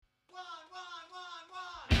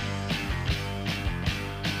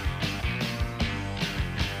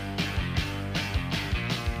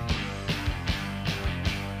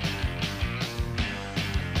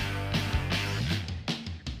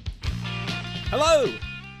Hello,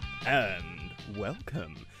 and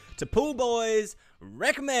welcome to Pool Boys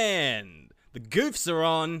Recommend. The goofs are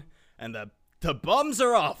on, and the bombs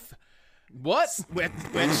are off. What? When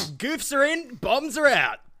goofs are in, bombs are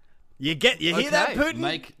out. You hear that, Putin?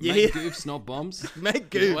 Make hear- goofs, not bombs. Make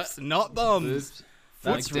goofs, not bombs.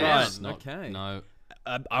 That's Make right. devs, not- Okay. No.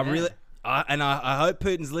 I hope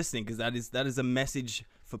Putin's listening, because that is a message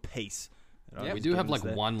for peace. Yeah, We do have Putin's like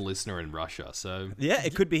there. one listener in Russia, so Yeah,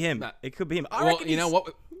 it could be him. It could be him. I Well, reckon you know he's-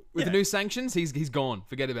 what? With the yeah. new sanctions, he's gone.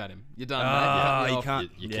 Forget about him. You're done, Ah, mate. you You're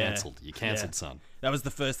can't. you're yeah. cancelled. You're cancelled, Yeah. son. That was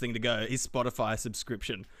the first thing to go. His Spotify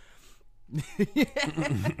subscription.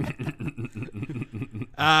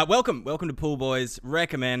 Welcome to Pool Boys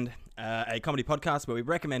Recommend, a comedy podcast where we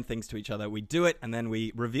recommend things to each other. We do it and then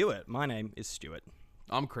we review it. My name is Stuart,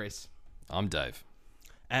 I'm Chris. I'm Dave.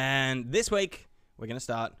 and this week we're going to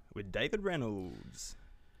start with David Reynolds.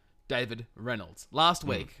 David Reynolds. Last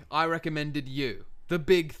week, I recommended you the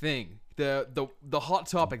big thing, the hot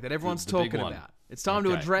topic that everyone's The big talking one. about. It's time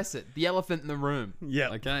to Okay. address it. The elephant in the room. Yeah.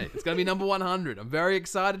 Okay. It's going to be number 100. I'm very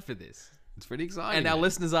excited for this, It's pretty exciting. and our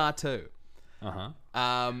listeners are too. Uh-huh.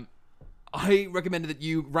 I recommended that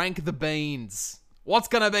you rank the beans. What's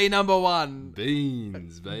going to be number one?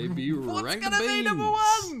 Beans, baby. What's Rank gonna the be beans. number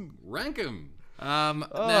one? Rank them.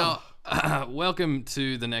 Now, welcome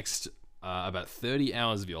to the next about 30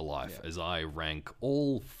 hours of your life as I rank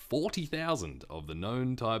all 40,000 of the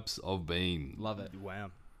known types of bean. Love it.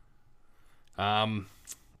 Wow.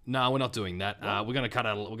 No, we're not doing that. We're gonna cut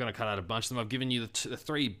out a bunch of them. I've given you the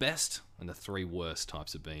three best and the three worst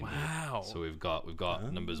types of bean. Wow. So we've got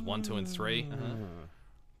numbers 1, 2, and 3.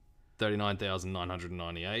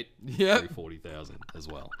 39,998. Yep. 40,000 as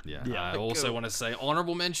well. Yeah. Yeah. I also want to say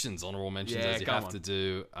honorable mentions. Honorable mentions, Yeah, as you come have on. to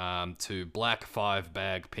do, to Black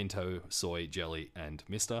 5-bag Pinto Soy Jelly and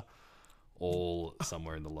Mister, all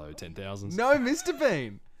somewhere in the low 10,000s. No, Mr.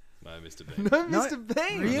 Bean. No, Mr. Bean. No, Mr.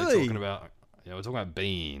 Bean. really? We're talking about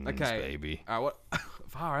beans, Okay. baby. All right, what?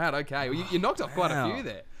 Far out. Okay. Well, you knocked off quite a Wow. few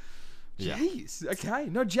there. Yeah. Jeez. Okay.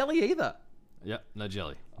 No jelly either. Yeah, no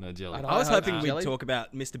jelly. No jelly. I don't- I was hoping we'd jelly? talk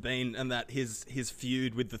about Mr. Bean and that his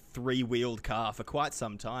feud with the three-wheeled car for quite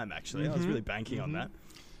some time, actually. I was really banking on that.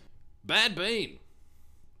 Bad bean.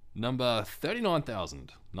 Number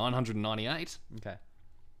 39,998. Okay.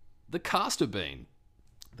 The castor bean.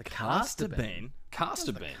 The Castor castor bean. bean.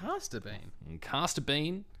 Castor bean. Castor bean. And castor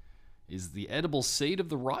bean is the edible seed of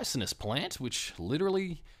the ricinus plant, which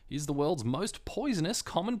literally is the world's most poisonous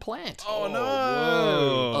common plant. Oh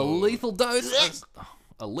no. A lethal dose.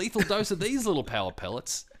 A lethal dose of these little power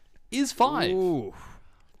pellets is 5. Ooh.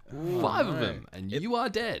 5 of them, and you are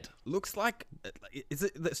dead. Looks like,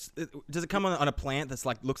 does it come on a plant that's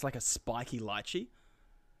looks like a spiky lychee?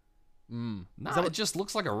 No, it just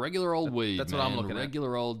looks like a regular old weed. that's what I'm man. looking at.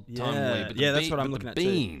 Regular old tongue Yeah, weed. But yeah, the that's what I'm but looking the at too.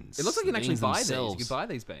 beans. It looks like you can actually beans buy these. themselves, You can buy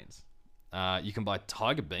these beans. You can buy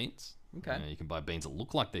tiger beans. Okay. You can buy beans that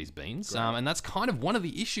look like these beans. And that's kind of one of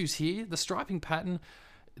the issues here. The striping pattern,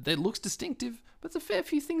 that looks distinctive, but there's a fair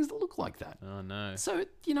few things that look like that. Oh no. So,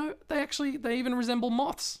 they even resemble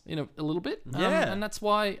moths in a little bit. Yeah. And that's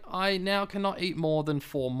why I now cannot eat more than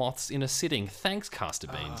 4 moths in a sitting. Thanks, castor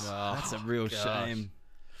beans. That's a real shame.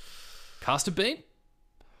 Castor bean?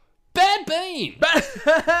 Bad bean!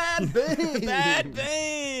 Bad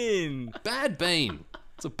bean! Bad bean.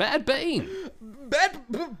 It's a bad bean.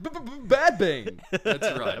 Bad bean.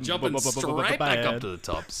 That's right. Jumping straight back up to the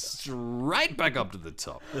top. Straight back up to the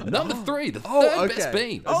top. Number 3, the third best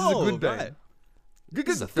bean. This is a good bean. right. Good,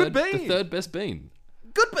 This is good, the good bean. the third best bean.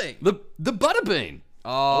 Good bean. The butter bean.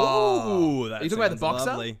 Ooh, that Are you talking about the sounds boxer?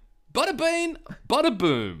 lovely. Butter bean, butter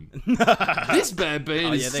boom. This bad bean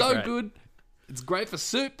yeah, is they're so great. good. It's great for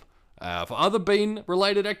soup, for other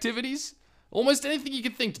bean-related activities. Almost anything you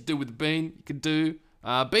can think to do with a bean, you can do.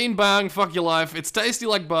 Bean bang, fuck your life. It's tasty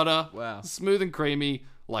like butter. Wow. Smooth and creamy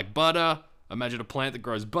like butter. Imagine a plant that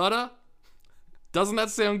grows butter. Doesn't that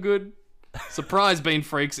sound good? Surprise, bean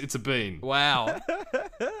freaks, it's a bean. Wow.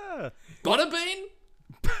 Butter bean?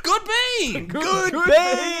 Good bean! Good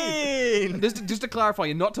bean! Just to clarify,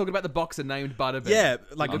 you're not talking about the boxer named Butterbean. Yeah,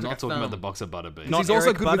 like I'm not talking about thumb. the boxer butter bean. not He's also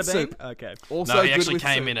Eric good with Butterbean? soup. Okay. Also No, he good actually with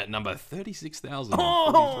came soup. in at number 36,000.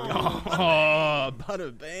 Oh,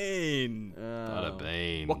 butter bean. Butter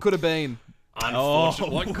bean. What could have been?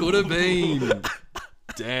 Unfortunate. What could have been?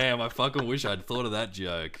 Damn, I fucking wish I'd thought of that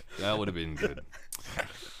joke. That would have been good.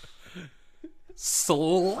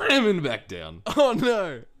 Slamming back down. Oh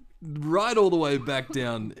no. Right all the way back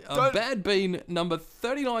down. A bad bean number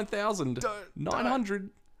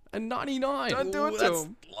 39,999. Don't do it to That's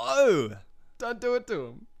him. low. Don't do it to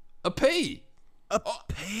him. A pea. A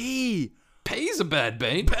pea. Pea's a bad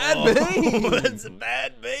bean. Bad bean. It's a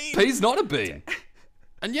bad bean. Pea's not a bean.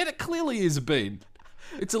 And yet it clearly is a bean.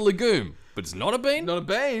 It's a legume, but it's not a bean. Not a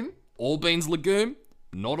bean. All beans legume.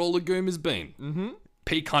 Not all legume is bean. Mm-hmm.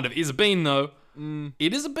 Pea kind of is a bean though.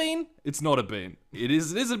 It is a bean. It's not a bean. It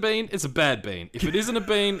is a bean. It's a bad bean. If it isn't a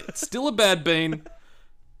bean, it's still a bad bean.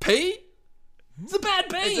 Pea? It's a bad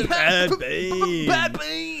bean. Bad bean. Bad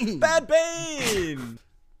bean. Bad bean.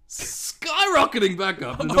 Skyrocketing back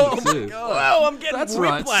up to number 2. Whoa, I'm getting That's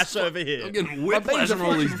right. whiplash over here. I'm getting whiplash beans on are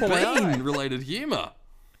all these falling out. bean-related humour.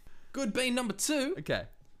 Good bean number 2. Okay.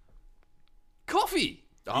 Coffee.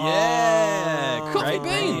 Yeah, Coffee great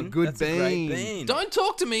bean. Good That's a great bean. bean. Don't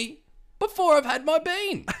talk to me before I've had my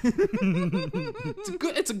bean.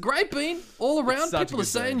 It's a great bean all around. such a People are good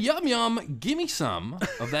saying, yum yum, give me some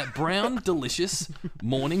of that brown, delicious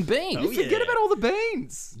morning bean. Oh, Forget yeah. about all the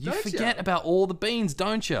beans. You don't forget about all the beans,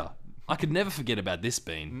 don't you? I could never forget about this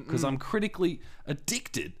bean because I'm critically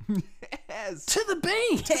addicted Yes. to the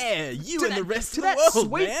bean. Yeah, you and the rest To of the that world,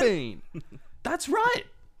 sweet man. bean. That's right.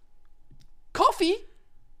 Coffee.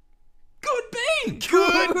 Good bean.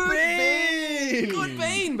 Good bean. Good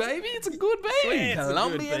bean, baby. It's a good bean. It's a good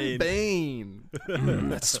Colombian bean. bean.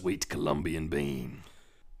 That sweet Colombian bean.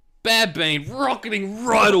 Bad bean, rocketing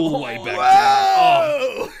right all the way back down.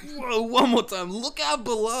 Whoa. Whoa, one more time. Look out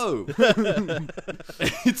below.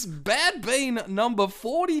 It's bad bean number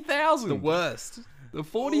 40,000. The worst. The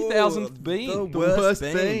 40,000th bean. The Worst worst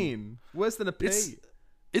bean. bean. Worse than a pea.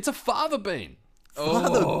 It's a fava bean.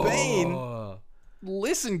 Father bean. Oh.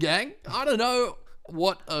 Listen, gang, I don't know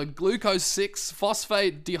what a glucose 6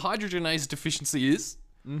 phosphate dehydrogenase deficiency is.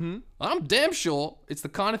 Mm-hmm. I'm damn sure it's the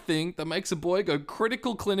kind of thing that makes a boy go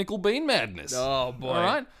critical clinical bean madness. Oh, boy. All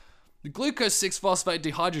right? The glucose 6 phosphate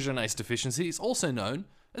dehydrogenase deficiency is also known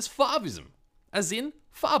as favism, as in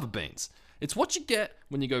fava beans. It's what you get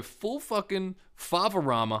when you go full fucking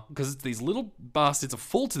favorama, because these little bastards are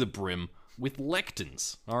full to the brim with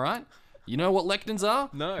lectins, all right? You know what lectins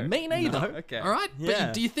are? No. Me neither. No. Okay. All right? Yeah.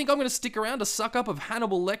 But do you think I'm going to stick around to suck up of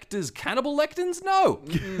Hannibal Lecter's cannibal lectins? No.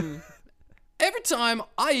 Every time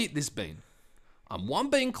I eat this bean, I'm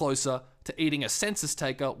one bean closer to eating a census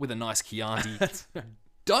taker with a nice Chianti.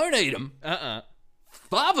 Don't eat them.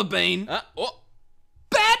 Fava bean. Bad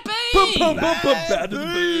bean. Bad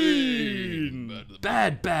bean.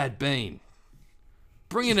 Bad bean.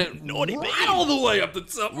 Bringing it Naughty right bean. all the way up the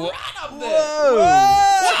top. Right up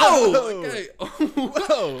there. Whoa. Okay.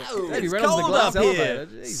 Whoa. Maybe It's ran on the cold glass up here. elevator.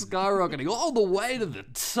 Jeez. Skyrocketing all the way to the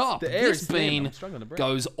top. The air This is thin. bean I'm struggling to breathe.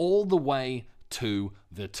 goes all the way to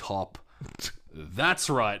the top. That's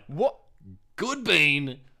right. What? Good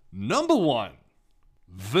bean number 1.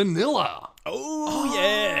 Vanilla. Oh,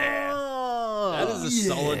 yeah. That is a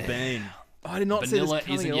solid bean. I did not Vanilla see this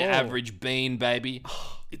coming isn't at your all. average bean, baby.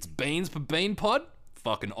 It's beans per bean pod.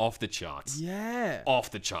 Fucking off the charts. Yeah. Off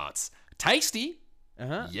the charts. Tasty.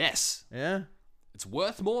 Uh-huh. Yes. Yeah. It's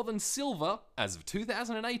worth more than silver as of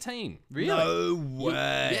 2018. Really? No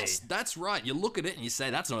way. Yes, that's right. You look at it and you say,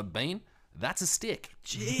 that's not a bean. That's a stick.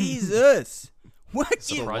 Jesus. What?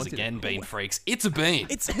 Surprise again, bean freaks. It's a bean.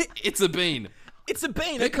 It's It's a bean. it's a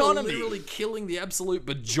bean People are economy. literally killing the absolute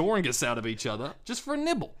bajoringus out of each other just for a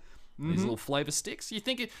nibble. These little flavor sticks. You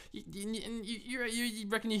think it? You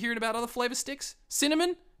reckon you're hearing about other flavor sticks?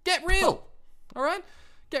 Cinnamon? Get real. All right,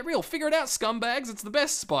 get real. Figure it out, scumbags. It's the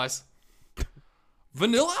best spice.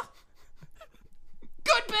 Vanilla?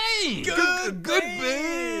 Good bean. Good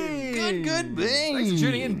bean. Good bean. Thanks for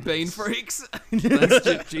tuning in, bean freaks. Thanks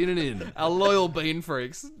for tuning in. Our loyal bean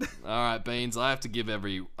freaks. All right, Beans. I have to give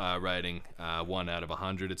every rating 1 out of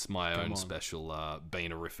 100. It's my own special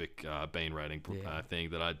beanerific bean rating thing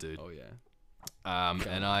that I do. Oh yeah.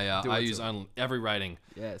 And I use only every rating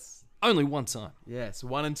Yes. only one time. Yes.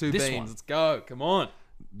 1 and 2 This beans. one. Let's go. Come on.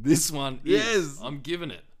 This one, Yes. I'm giving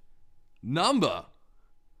it number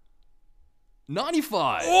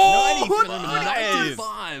 95. Oh,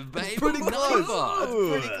 95, baby. Pretty close. 95.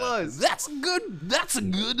 Pretty close. That's good. That's a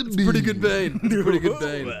good bean. Pretty good bean. Pretty good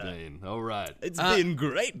bean. bean. All right. It's been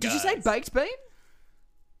great, Did guys. you say baked bean?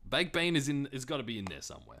 Baked bean is got to be in there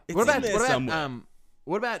somewhere. It's What about in there somewhere.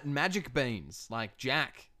 what about magic beans like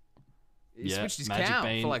Jack? He Yeah, switched his magic cow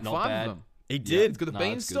bean, for like not 5 bad. of them. He It's did. got the No, it's good.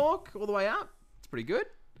 beanstalk all the way up. It's pretty good.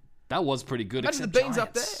 That was pretty good. Imagine except the beans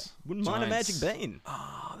up giants. Wouldn't mind a Giants. magic bean.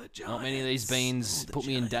 Oh, the giants. Not many of these beans put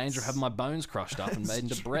me in danger of having my bones crushed up and made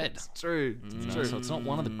into bread. True. It's true. So it's not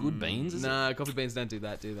one of the good beans, is it? No, coffee beans don't do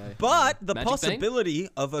that, do they? But the Magic bean? possibility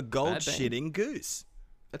of a gold Bad bean? shitting goose.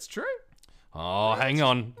 That's true. Oh, hang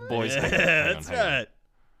on, boys. Hang on, hang on, That's hang on. right.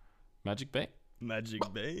 Magic bean? Magic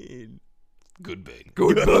bean. Good bean.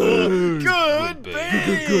 Good bean. Good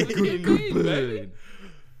bean. bean. Good bean.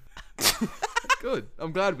 Good.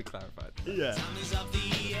 I'm glad we clarified. Yeah. Time is of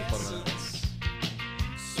the essence,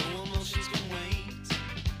 so emotions can wait.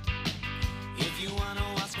 If you wanna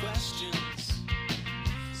ask questions,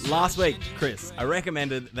 Last week, Chris, I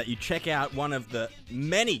recommended that you check out one of the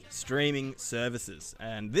many streaming services.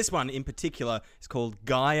 And this one in particular is called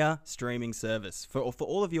Gaia Streaming Service for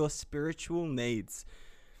all of your spiritual needs.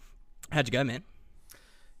 How'd you go, man?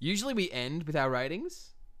 Usually we end with our ratings.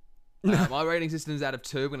 My rating system is out of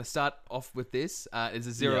 2. I'm going to start off with this. It's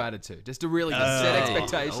a 0 Yeah. out of 2. Just to really set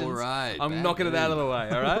expectations. all right. I'm Bad knocking it out of the way,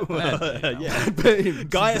 all right? Yeah. Beans.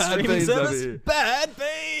 Gaia Bad Streaming beans over Service? here. Bad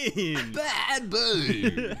bean! Bad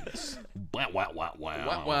booze. Wow, wow, wow,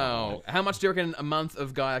 wow. Wow. How much do you reckon a month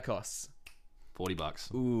of Gaia costs?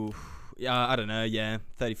 $40. Ooh. Yeah, I don't know. Yeah,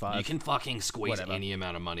 35. You can fucking squeeze Whatever. any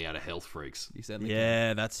amount of money out of health freaks. You certainly can.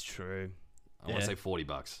 Yeah, that's true. I want to say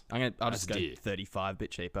 $40. I'll just go dear. 35,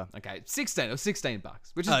 bit cheaper. Okay, 16 or $16,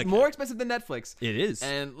 which is Okay. more expensive than Netflix. It is.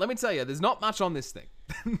 And let me tell you, there's not much on this thing.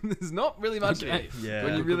 There's not really much in Okay. it Yeah.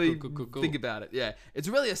 when you Cool, really cool. think about it. Yeah, it's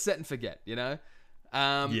really a set and forget, you know.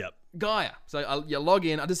 Yep. Gaia. So you log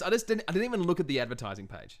in. I didn't even look at the advertising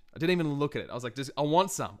page. I didn't even look at it. I was like, I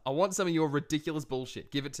want some of your ridiculous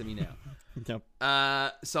bullshit. Give it to me now.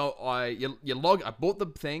 Yep. So I bought the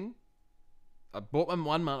thing. I bought them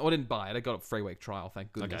 1 month. I didn't buy it. I got a free week trial.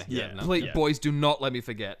 Thank goodness. Okay. Yeah. No, Please, yeah. boys, do not let me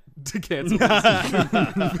forget to cancel this.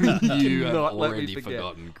 You have cannot let me already forget.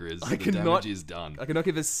 forgotten, Chris. I The cannot- damage is done. I cannot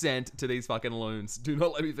give a cent to these fucking loons. Do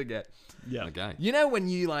not let me forget. Yeah. Okay. You know when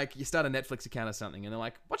you start a Netflix account or something, and they're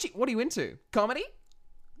like, "What are you into? Comedy,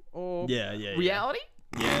 or Yeah, yeah, yeah. reality,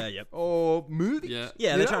 Yeah, yep. or movies?" Yeah.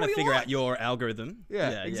 Yeah, You they're know, trying what to do you figure like? out your algorithm.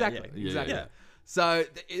 Yeah, exactly. Yeah. Exactly. Yeah. So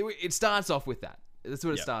it starts off with that. That's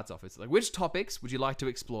what it Yep. starts off. It's like, which topics would you like to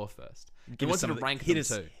explore first? Give I us want you to of the- rank hit them us,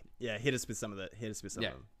 too. Yeah, hit us with some of the. Hit us with some Yeah.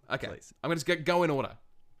 of them. Okay. Please. I'm gonna just go in order.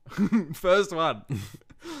 First one,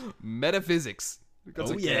 metaphysics.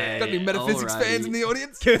 Oh, yeah. Got any metaphysics Alrighty. fans in the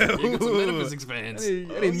audience? You got some metaphysics fans. Any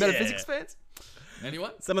yeah. metaphysics fans?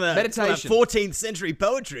 Anyone? Some of that Meditation. 14th century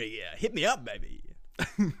poetry. Yeah, hit me up, baby.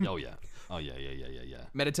 Oh yeah. Oh yeah.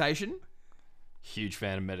 Meditation. Huge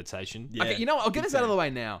fan of meditation. Yeah. Okay, you know what? I'll get big this out of fan. the way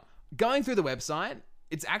now. Going through the website,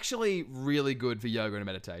 it's actually really good for yoga and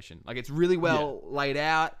meditation. Like, it's really well laid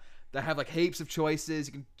out. They have heaps of choices.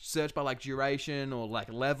 You can search by duration or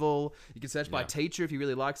level. You can search by Yeah. teacher if you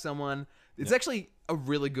really like someone. It's actually a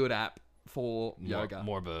really good app for yoga.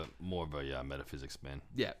 More of a metaphysics man.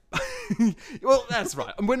 Yeah. Well, that's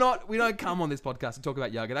right. We don't come on this podcast to talk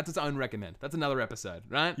about yoga. That's its own recommend. That's another episode,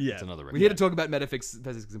 right? Yeah. It's another. We're here to talk about metaphysics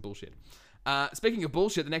and bullshit. Speaking of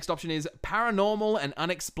bullshit, the next option is paranormal and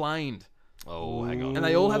unexplained. Oh, hang on. And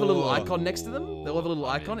they all have a little icon next to them. They all have a little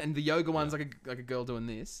I'm icon, in. and the yoga one's like a girl doing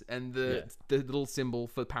this, and the little symbol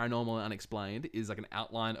for paranormal and unexplained is an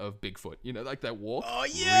outline of Bigfoot. You know, that walk. Oh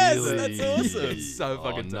yes, Really? that's awesome. It's so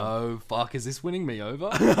fucking tough. No, fuck! Is this winning me over?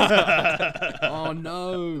 Oh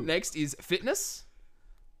no! Next is fitness,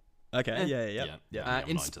 Okay. Yeah. Yeah. Yeah, Yeah. I'm not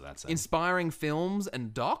into that. Sam. inspiring films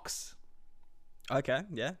and docs. Okay.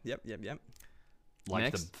 Yeah. Yep. Yep. Yep. Like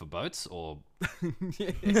Next. for boats or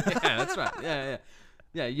Yeah, that's right. Yeah.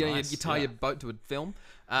 Nice, You tie yeah. your boat to a film.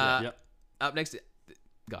 Yep. Up next,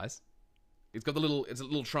 guys, it's got it's a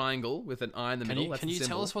little triangle with an eye in the Can middle. you That's can the you tell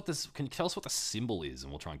symbol. us what this? Can you tell us what the symbol is,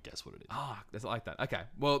 and we'll try and guess what it is. Ah, that's like that. Okay.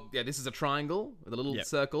 Well, yeah, this is a triangle with a little Yep.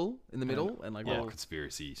 circle in the middle, and Oh, little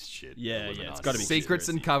conspiracy shit. Yeah, Illuminati. yeah, it's gotta be secrets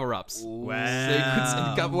and cover-ups. Wow.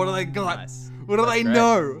 Secrets and what do they got? Nice. What do they great.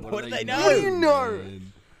 know? What do they know? What do you know?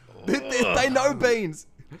 Man. They know beans.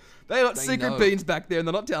 They got They secret know. beans back there, and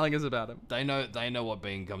they're not telling us about them. They know what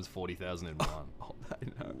bean comes 40,001. Oh, they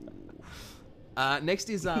know. Next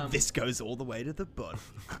is This goes all the way to the bottom.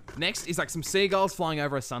 next is some seagulls flying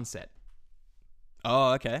over a sunset.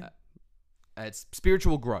 Oh, okay. It's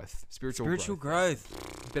spiritual growth. Spiritual Spiritual growth.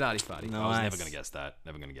 growth. Bit arty-farty. No. I was Nice. never gonna guess that.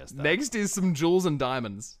 Never gonna guess that. Next is some jewels and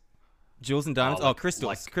diamonds. Jewels and diamonds. Oh, like- crystals.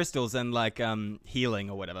 like- Crystals and healing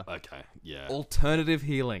or whatever. Okay. Yeah. Alternative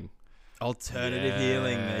healing. Alternative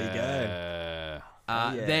healing. There you go. go.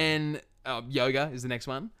 yeah. Then yoga is the next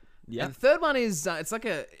one. Yeah. And the third one is it's like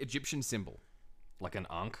a Egyptian symbol. Like an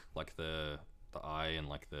ankh, like the eye and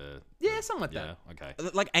like the Yeah, something like yeah. that. Okay.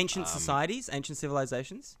 Like ancient societies, ancient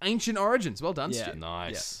civilizations. Ancient origins. Well done, Yeah. Stu.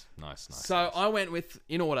 Nice. Nice. So nice. I went with,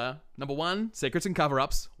 in order, number 1, secrets and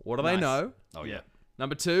cover-ups. What do they Nice. know? Oh yeah.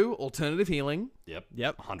 Number 2, alternative healing. Yep.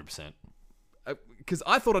 Yep. 100%. Because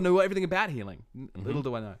I thought I knew everything about healing. Little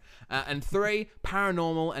do I know. And 3,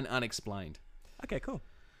 paranormal and unexplained. Okay, cool.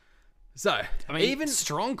 So, I mean, even...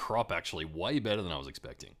 strong crop actually way better than I was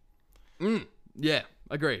expecting. Yeah,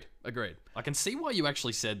 agreed. I can see why you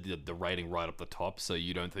actually said the rating right up the top, so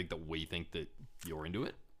you don't think that we think that you're into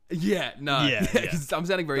it. Yeah, no. Yeah, 'cause I'm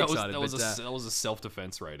sounding very That was, excited. that was, but, that was a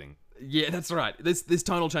self-defense rating. yeah, that's right. This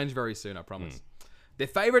tone will change very soon, I promise. Their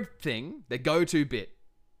favorite thing, their go-to bit,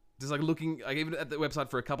 just like looking, like even at the website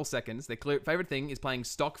for a couple seconds, their favorite thing is playing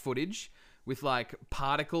stock footage with like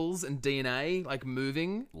particles and DNA like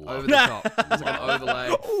moving over the top. It's like an overlay.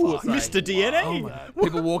 Ooh, It's like, Mr. DNA.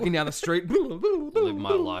 people walking down the street. Live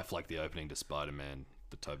my life like the opening to Spider-Man,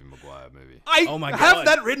 the Tobey Maguire movie. I Oh my have God.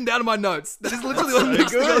 that written down in my notes. That is literally the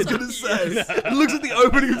next thing I was going to say. It looks like the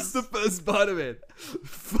opening of the first Spider-Man.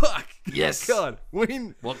 Fuck. Yes. God.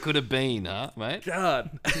 Win. What could have been, huh, mate? God.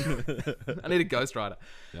 I need a Ghost Rider.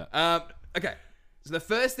 Yeah. Okay. So the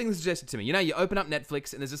first thing suggested to me, you know, you open up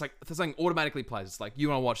Netflix and there's just like something automatically plays. It's like, you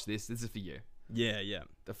want to watch this. This is for you. Yeah, yeah.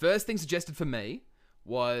 The first thing suggested for me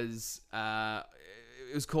was it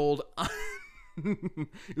was called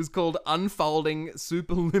Unfolding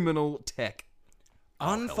Superliminal Tech.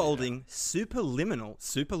 Unfolding superliminal.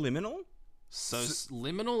 Superliminal? So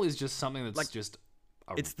liminal is just something that's just...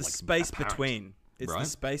 It's the like, space apparent, between. It's the right?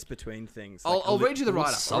 space between things. I'll read you the Well,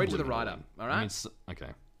 write-up. I'll read you the subliminal. write-up. All right? I mean,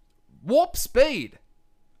 okay. Warp speed,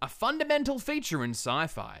 a fundamental feature in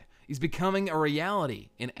sci-fi, is becoming a reality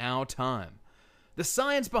in our time. The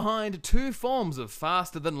science behind two forms of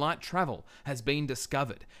faster-than-light travel has been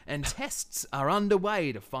discovered, and tests are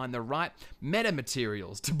underway to find the right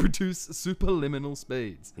metamaterials to produce superliminal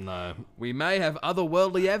speeds. No. We may have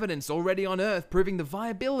otherworldly evidence already on Earth proving the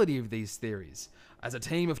viability of these theories. As a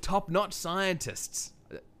team of top-notch scientists...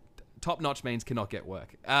 Top-notch means cannot get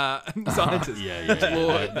work. Scientists. Yeah.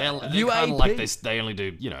 explore They're UAP. kind of like they only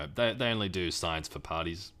do, you know, they only do science for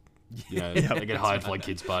parties. You know, they get hired for like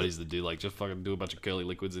kids' parties that do like just fucking do a bunch of curly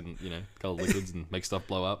liquids and, you know, colored liquids and make stuff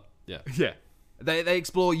blow up. Yeah. Yeah. They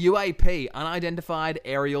explore UAP, unidentified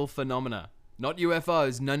aerial phenomena. Not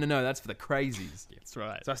UFOs. No. That's for the crazies. That's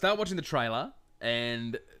right. So I start watching the trailer,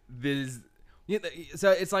 and there's... Yeah, so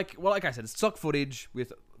it's like, well, like I said, it's stock footage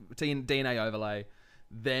with DNA overlay.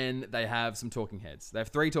 Then they have some talking heads. They have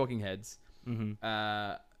 3 talking heads. Mm-hmm.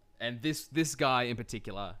 And this guy in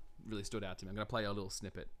particular really stood out to me. I'm going to play a little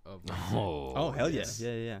snippet of... Oh, hell yeah.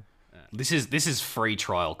 Yeah. This is free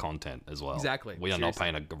trial content as well. Exactly. We are not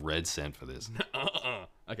Seriously. paying a red cent for this.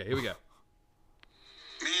 Okay, here we go.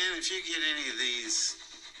 Man, if you get any of these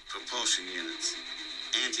propulsion units,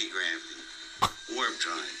 anti-gravity, warp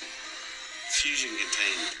drive, fusion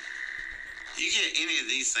container, you get any of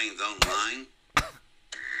these things online,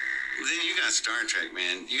 then you got Star Trek,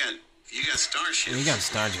 man. You got Starship. You got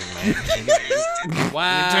Star Trek, man.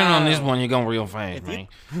 Wow. Turn on this one, you're going real fast, man.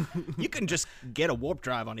 You can just get a warp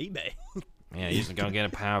drive on eBay. Yeah, you just go get a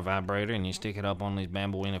power vibrator and you stick it up on this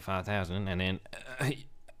Bamboo 5000 and then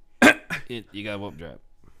you got a warp drive.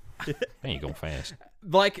 Man, you go fast.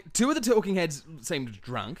 Like, 2 of the talking heads seemed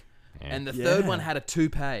drunk, and the third one had a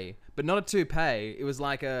toupee, but not a toupee. It was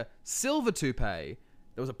like a silver toupee.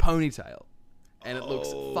 There was a ponytail, and it looks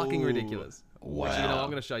fucking ridiculous. Wow. Actually, you know what? I'm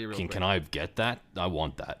going to show you real quick. Can I get that? I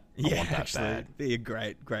want that. I want that actually, bad. be a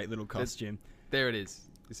great little costume. There it is.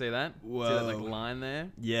 You see that? Whoa. See that like line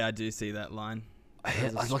there? Yeah, I do see that line.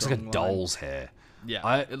 It looks like a strong line. doll's hair.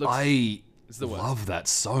 Yeah. It looks. I it's the worst. love that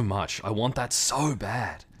so much. I want that so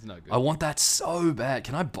bad. It's no good. I want that so bad.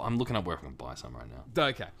 Can I? I'm looking up where I can buy some right now.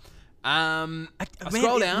 Okay. I Man,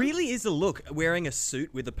 scroll it down. really is a look. Wearing a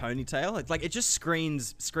suit with a ponytail, it's like it just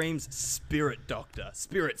screams spirit doctor,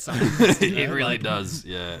 spirit scientist. It really does.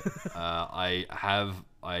 Yeah. I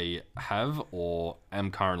have or am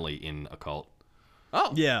currently in a cult.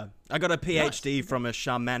 Oh. Yeah, I got a PhD from a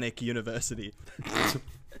shamanic university.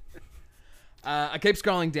 I keep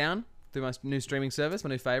scrolling down through my new streaming service, my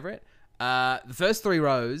new favorite. The first 3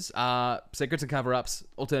 rows are secrets and cover-ups,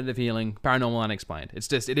 alternative healing, paranormal unexplained.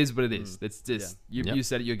 It is what it is. It's just, Yep. you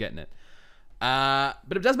said it, you're getting it. But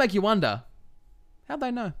it does make you wonder, how'd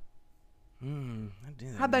they know?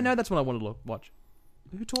 How'd they know that's what I wanted to watch?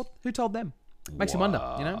 Who told them? Makes you wonder,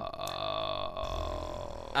 you know?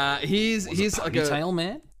 Here's like a... Ponytail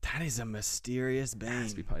man. That is a mysterious being.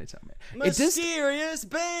 Must be ponytail, man. It just... Mysterious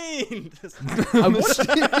being. I watched,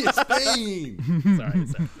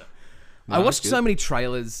 Sorry. I watched so many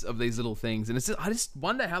trailers of these little things, and I just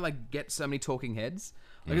wonder how they get so many talking heads.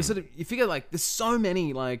 Like, I sort of, you figure, like, there's so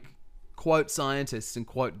many, like, quote scientists and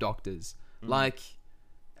quote doctors. Like,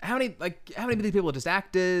 how many of these people are just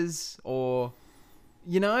actors, or,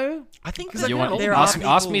 you know? I think Because You want, there ask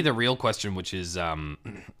are me people- the real question, which is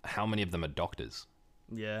how many of them are doctors?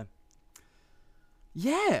 Yeah.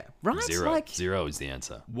 Yeah, right? Zero. Like, Zero is the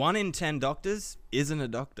answer. 1 in 10 doctors isn't a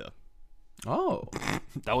doctor. Oh,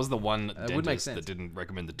 That was the one would make dentist sense. that didn't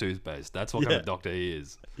recommend the toothpaste. That's what kind of doctor he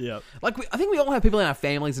is. Yep. like I think we all have people in our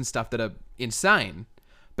families and stuff that are insane,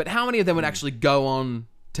 but how many of them would actually go on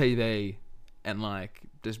TV and like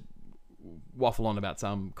just waffle on about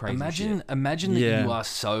some crazy shit? Imagine that Yeah. you are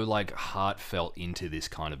so like heartfelt into this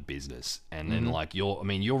kind of business, and then like you're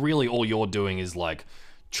really all you're doing is like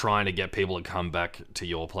trying to get people to come back to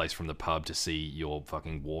your place from the pub to see your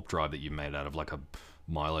fucking warp drive that you made out of like a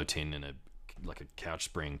Milo tin and a couch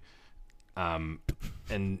spring.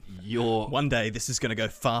 And you're One day this is going to go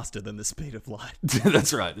faster than the speed of light.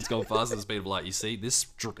 that's right. It's going faster than the speed of light. You see, this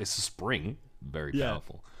is a spring, very Yeah.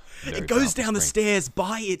 powerful. Very It goes powerful down the spring. stairs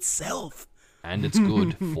by itself. And it's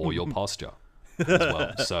good for your posture as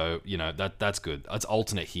well. So that's good. That's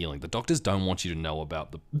alternate healing. The doctors don't want you to know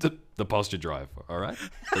about the posture drive. All right,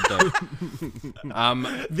 they don't.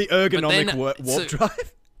 The ergonomic then- warp so-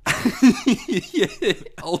 drive. Yeah,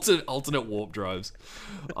 alternate warp drives.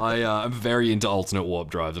 I'm very into alternate warp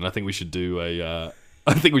drives, and I think we should do a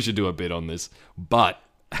bit on this. But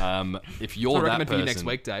if you're I that recommend for you person, next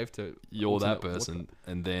week, Dave. you're that person,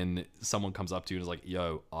 and then someone comes up to you and is like,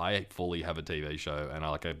 "Yo, I fully have a TV show, and I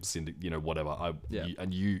like a whatever. You're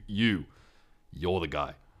the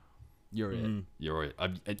guy. You're it. You're it.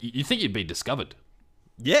 You think you'd be discovered?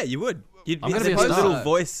 Yeah, you would. I'm There's gonna be a a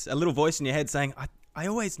star. little voice in your head saying, I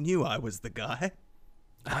always knew I was the guy.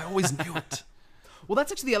 I always knew it. Well,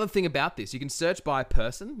 that's actually the other thing about this. You can search by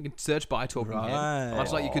person. You can search by talking head, Right.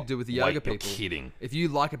 much like you could do with the Wait, yoga you're people. kidding. If you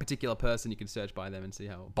like a particular person, you can search by them and see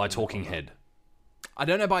how. By talking head. I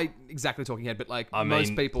don't know by exactly talking head, but like I most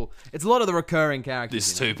mean, people, it's a lot of the recurring characters.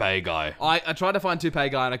 This you know? toupee guy. I tried to find Toupee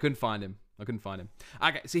Guy and I couldn't find him.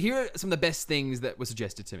 Okay, so here are some of the best things that were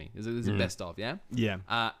suggested to me. This is the best of, yeah?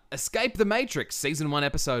 Yeah. Escape the Matrix, Season 1,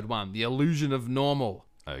 Episode 1, The Illusion of Normal.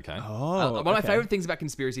 Okay. Oh, One of my okay. favorite things about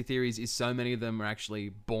conspiracy theories is so many of them are actually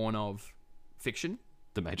born of fiction.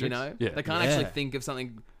 The Matrix. You know? Yeah. They can't Yeah. actually think of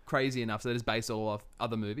something crazy enough, so they just base all off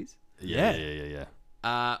other movies. Yeah.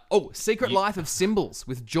 Secret Life of Symbols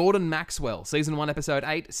with Jordan Maxwell, Season 1, Episode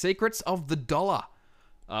 8, Secrets of the Dollar.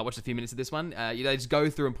 Watched a few minutes of this one. They just go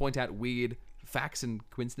through and point out weird facts and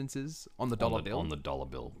coincidences on the dollar bill. On the dollar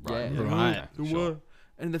bill. Right. Yeah. Right. Yeah, sure.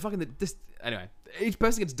 And anyway, each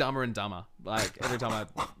person gets dumber and dumber, like, every time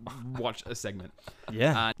I watch a segment.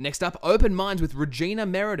 Yeah. Next up, Open Minds with Regina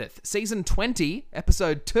Meredith, Season 20,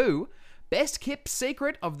 Episode 2, Best Kept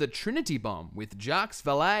Secret of the Trinity Bomb with Jacques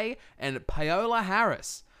Vallée and Paola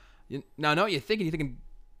Harris. Now, I know what you're thinking. You're thinking,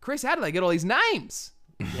 Chris, how do they get all these names?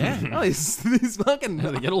 Yeah. Oh, these fucking... How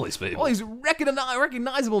do they get all these people? all these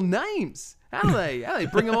recognizable names. How do they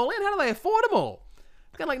bring them all in? How do they afford them all?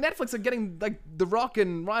 Kind of like Netflix are getting like The Rock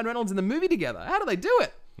and Ryan Reynolds in the movie together. How do they do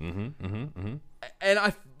it? And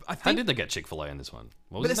I How think, did they get Chick-fil-A in this one?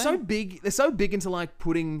 What but was they're his so name? big. They're so big into like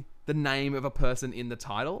putting the name of a person in the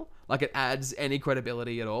title. Like it adds any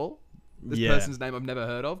credibility at all. This Yeah. person's name I've never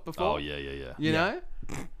heard of before. Oh, yeah. You know?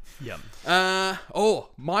 Yep.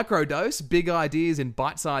 Microdose, big ideas in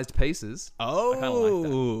bite-sized pieces. Oh. I kind of like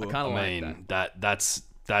that. I kind I of like mean, that.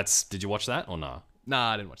 that's... Did you watch that or no?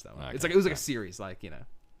 Nah, I didn't watch that one. Okay, it was like a series, like, you know.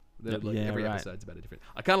 Yeah, every right. episode's about a different.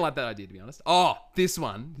 I kind of like that idea, to be honest. Oh, this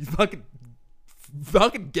one, you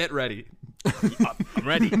fucking get ready. I'm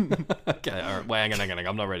ready. Okay, all right. Wait, hang on.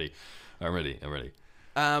 I'm not ready. I'm ready.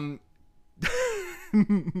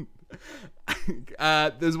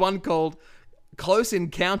 There's one called Close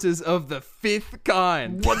Encounters of the Fifth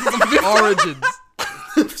Kind. What is the origins?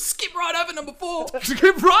 Skip right over number 4.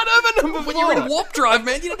 Skip right over number 4. When you're in warp drive,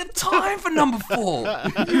 man, you don't have time for number 4. You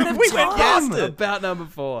don't have We went time. past it. About number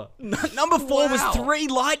 4. Number 4 was Wow. 3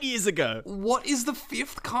 light years ago. What is the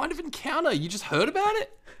 5th kind of encounter? You just heard about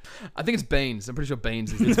it? I think it's beans. I'm pretty sure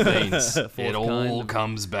beans is its Beans. fourth It all kind of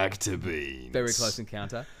comes back to beans. very close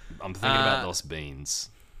encounter. I'm thinking about those beans.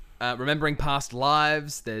 Remembering Past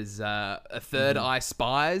Lives. There's a Third Eye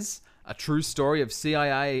Spies, a true story of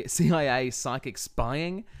CIA psychic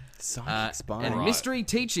spying. Psychic spy. And Right. Mystery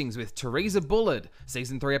Teachings with Teresa Bullard,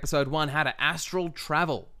 Season 3, Episode 1, How to Astral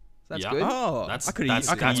Travel. That's Yeah. good. Oh, That's- I could that's-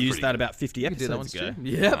 have that's used pretty that good. about 50 You could do that one, episodes ago. Stu.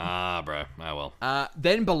 Yep. Ah, bro. Oh, well.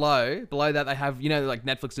 Then below that they have, you know, like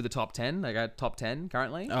Netflix do the top 10. They got top 10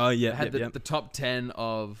 currently. Oh, yeah, They had yep. the top 10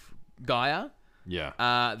 of Gaia.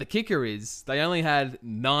 Yeah. The kicker is they only had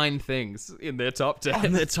 9 things in their top 10.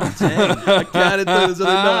 In the top 10. I counted those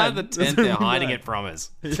other 9. the 10th, they're hiding it from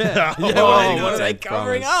us. Yeah. Oh, what are they Promise.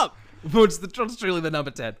 covering up? What's truly the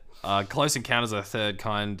number 10? Close Encounters of the Third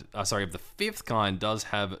Kind, of the 5th kind does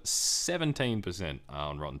have 17%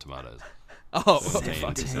 on Rotten Tomatoes. Oh, fuck, it's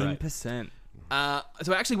right. 10%.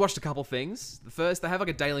 So I actually watched a couple things. The first, they have like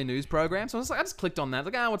a daily news program. So I just clicked on that.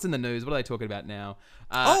 Like, what's in the news? What are they talking about now?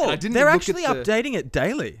 Oh, and I didn't they're look actually at the- updating it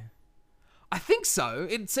daily. I think so.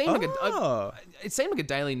 It seemed like Oh. it seemed like a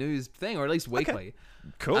daily news thing, or at least weekly.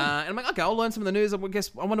 Cool. And I'm like, okay, I'll learn some of the news. I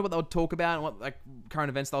wonder what they'll talk about and what like current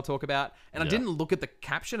events they'll talk about. And I didn't look at the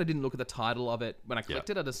caption. I didn't look at the title of it when I clicked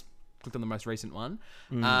it. I just clicked on the most recent one.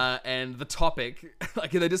 And the topic,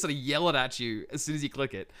 like they just sort of yell it at you as soon as you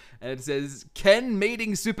click it. And it says, "Can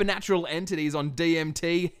meeting supernatural entities on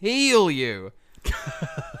DMT heal you?"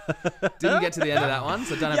 Didn't get to the end of that one,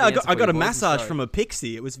 so I don't have Yeah, the I got a answer for you, boys. I'm massage sorry. from a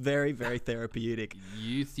pixie. It was very, very therapeutic.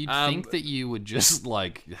 You'd think that you would just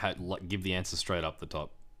like give the answer straight up the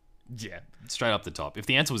top. Yeah. Straight up the top. If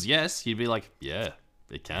the answer was yes, you'd be like, yeah,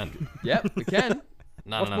 it can. Yep, we can.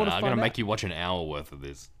 No, What's more to I'm gonna find make out? you watch an hour worth of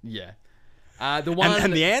this. Yeah. The one.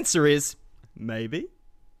 And the answer is maybe.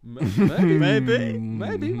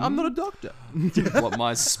 maybe. I'm not a doctor. What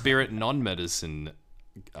my spirit non-medicine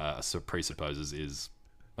presupposes is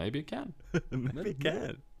maybe it can. Maybe it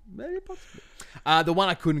can. Maybe possibly. The one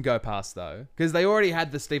I couldn't go past though, because they already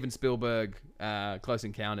had the Steven Spielberg Close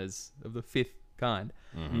Encounters of the Fifth Kind.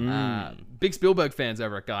 Big Spielberg fans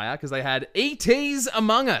over at Gaia because they had E.T.'s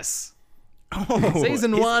Among Us.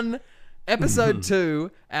 Season 1, Episode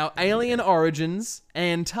 2, Our Alien Origins,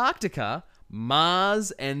 Antarctica,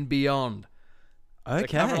 Mars and Beyond. They're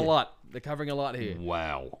Okay. covering a lot. They're covering a lot here.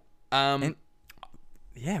 Wow.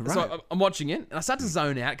 Yeah, right. So I'm watching it, and I start to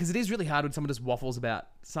zone out because it is really hard when someone just waffles about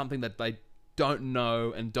something that they don't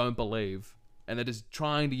know and don't believe, and they're just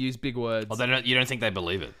trying to use big words. Well, you don't think they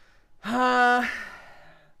believe it? I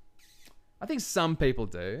think some people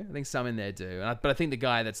do. I think some in there do. But I think the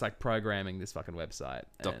guy that's like programming this fucking website.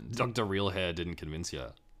 And Dr. Real Hair didn't convince you.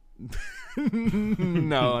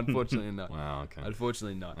 no, unfortunately not. Wow, okay.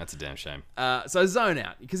 Unfortunately not. That's a damn shame. So zone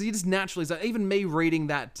out because you just naturally zone. Even me reading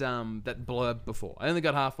that that blurb before, I only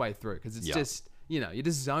got halfway through because it's just you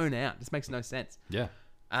just zone out. It just makes no sense. Yeah.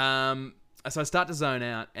 So I start to zone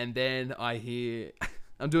out, and then I hear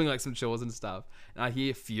I'm doing like some chores and stuff, and I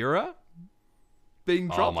hear Fura being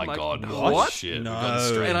dropped. Oh my I'm like, what? god. Holy shit. No. We've gone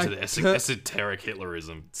straight And into I the tur- esoteric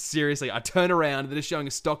Hitlerism. Seriously, I turn around and they're just showing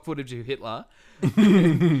a stock footage of Hitler.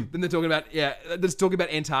 Then they're talking about they're just talking about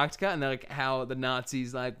Antarctica and they're like how the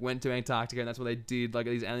Nazis like went to Antarctica and that's what they did like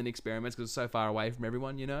these alien experiments because it's so far away from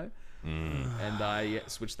everyone, you know. And I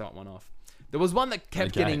switched that one off. There was one that kept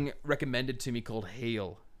Okay. getting recommended to me called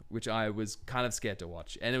Heal, which I was kind of scared to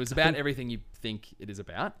watch, and it was about everything you think it is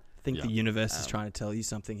about. I think the universe is trying to tell you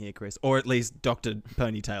something here, Chris. Or at least Dr.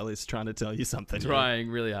 Ponytail is trying to tell you something. Trying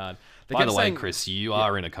really hard. They By kept the way, saying- Chris, you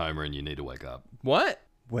are in a coma and you need to wake up. What?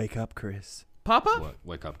 Wake up, Chris. Papa?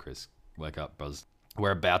 Wake up, Chris. Wake up, buzz.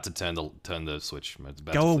 We're about to turn the switch. It's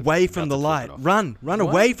about Go to flip- away about from to the flip light. it off. Run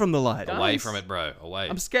away from the light. Away Guys. from it, bro. Away.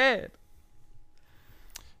 I'm scared.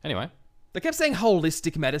 Anyway, They kept saying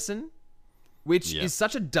holistic medicine, which Yeah. is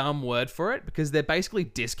such a dumb word for it because they're basically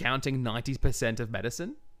discounting 90% of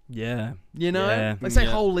medicine. Yeah. You know, Yeah. they say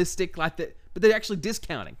Yeah. holistic, like that, but they're actually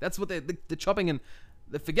discounting. That's what they're chopping and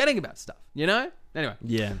they're forgetting about stuff. You know. Anyway,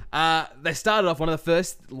 Yeah. they started off one of the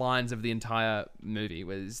first lines of the entire movie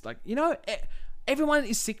was like, everyone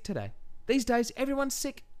is sick today. These days, everyone's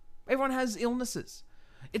sick. Everyone has illnesses.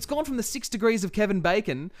 It's gone from the 6 degrees of Kevin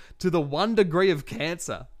Bacon to the 1 degree of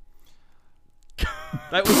cancer.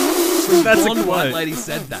 That was That's a blonde white quote. lady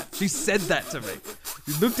said that. She said that to me.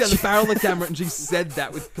 She looked down the barrel of the camera and she said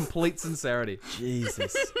that with complete sincerity.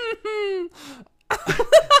 Jesus.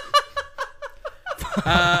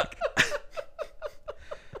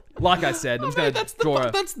 Like I said, I'm just going to draw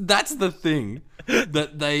a... that's the thing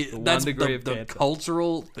that that's degree of the cancer.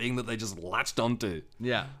 cultural thing that they just latched onto.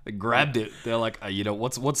 Yeah. They grabbed it. They're like,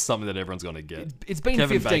 what's something that everyone's gonna get? It's been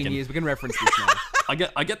Kevin 15 Bacon. years. We can reference this now.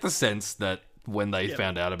 I get the sense that when they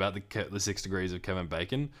found out about the 6 degrees of Kevin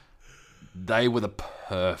Bacon, they were the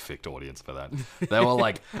perfect audience for that. They were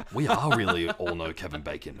like, we are really all know Kevin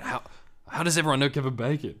Bacon. How does everyone know Kevin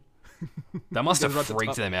Bacon? That must have right to the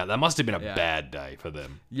freaked top. them out. That must have been a Yeah. bad day for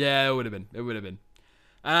them. Yeah, it would have been. It would have been.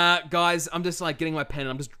 Guys, I'm just like getting my pen and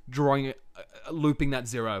I'm just drawing, looping that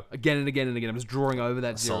zero again and again and again. I'm just drawing over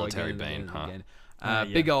that zero solitary again and bean, again huh? and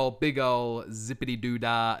again. Big old zippity doo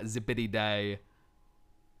dah, zippity day.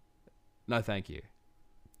 No, thank you.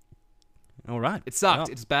 All right. It sucked. Well,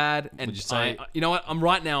 It's bad. And Would you say- you know what? I'm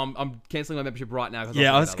canceling my membership right now. 'cause I'll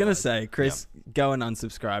yeah, I forget was going to otherwise. say, Chris, go and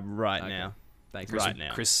unsubscribe right now. Thanks. Right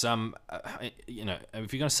now. Chris, if you're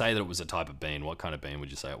gonna say that it was a type of bean, what kind of bean would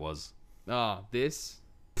you say it was? Oh, this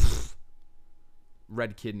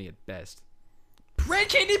red kidney at best. Red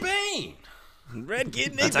kidney bean. Red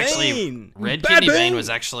kidney That's bean. actually red Bad kidney bean bean. was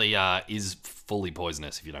actually is fully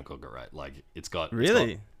poisonous if you don't cook it right. Like it's got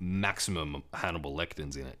Really? maximum Hannibal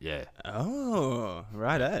lectins in it. Yeah. Oh,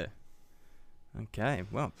 righto. Okay,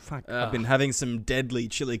 well, fuck. I've been having some deadly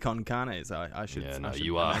chili con carnes. I should. Yeah, I no, should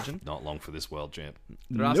you are imagine. not long for this world, champ.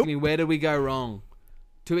 They're asking me, where did we go wrong?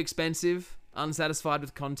 Too expensive, unsatisfied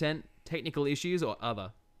with content, technical issues, or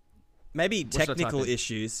other? Maybe should I type technical in?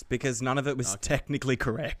 issues because none of it was technically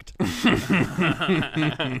correct.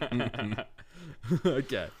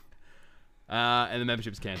 Okay. And the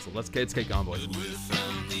membership's cancelled. Let's keep going, boys. We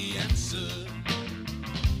found the answer.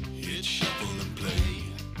 Hit shuffle and play.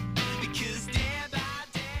 Because day by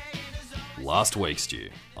day there's always Last week, Stu,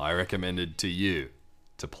 I recommended to you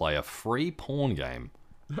to play a free porn game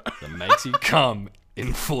that makes you come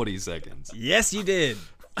in 40 seconds. Yes, you did.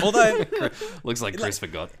 Although, Looks like Chris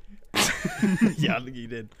forgot. yeah, I think you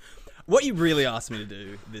did. What you really asked me to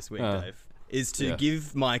do this week, Dave, is to yeah.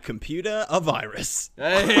 give my computer a virus.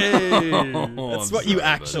 Hey! That's That's what you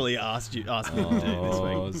actually asked me to do this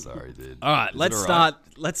week. Oh, sorry, dude. All right, Is it let's all right? start.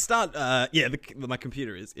 Let's start. Yeah, my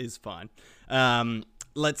computer is fine.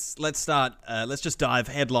 Let's start. Let's just dive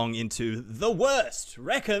headlong into the worst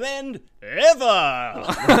recommend ever.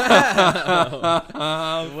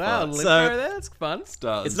 Wow, let's So- go there. That's fun.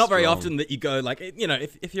 It's not very often that you go like, you know,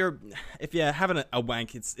 if you're having a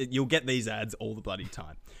wank, you'll get these ads all the bloody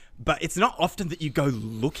time. But it's not often that you go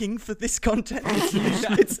looking for this content.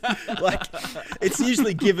 It's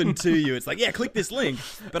usually given to you. It's like, yeah, click this link.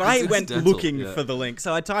 But I went incidental, looking yeah. for the link.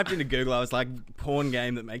 So I typed into Google. I was like, porn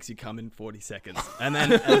game that makes you come in 40 seconds. And then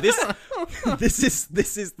this is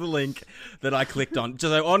the link that I clicked on.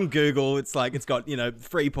 So on Google, it's like, it's got, you know,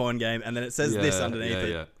 free porn game. And then it says this underneath it.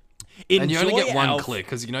 Yeah. Enjoy And you only get one our click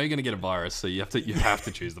because you know you're going to get a virus, so you have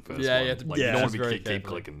to choose the first Yeah, one. you have to- like, yeah, you don't want very to keep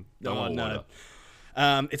carefully. clicking. Oh, Don't no. order.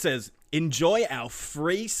 It says, enjoy our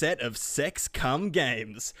free set of sex cum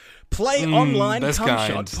games. Play online best cum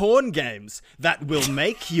kind. shot porn games that will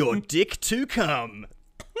make your dick to cum.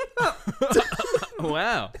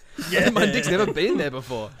 Wow. Yeah. My dick's never been there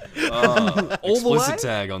before. All the Explicit way?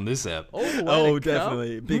 tag on this app. All the way Oh, to come?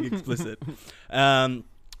 definitely. Big explicit.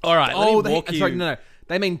 All right, Oh, let me walk you. sorry, no.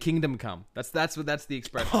 They mean kingdom come. That's the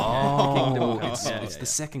expression. Oh, Kingdom come. it's, Yeah, it's yeah, the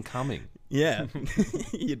second coming. Yeah.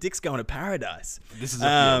 Your dick's going to paradise. This is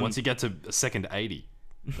once you get to a second 80.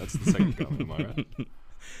 That's the second coming. Am I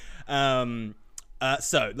right?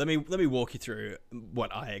 So let me walk you through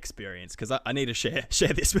what I experienced because I need to share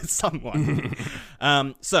this with someone.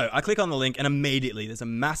 So I click on the link and immediately there's a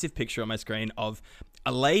massive picture on my screen of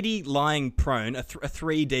a lady lying prone, a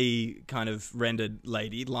 3D kind of rendered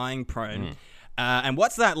lady lying prone. And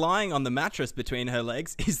what's that lying on the mattress between her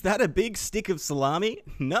legs? Is that a big stick of salami?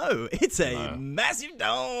 No, it's a massive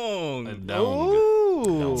dong.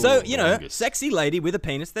 Ooh. So, you know, Dongus. sexy lady with a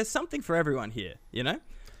penis, there's something for everyone here, you know?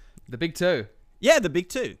 The big two. Yeah, the big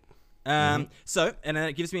two. So, and then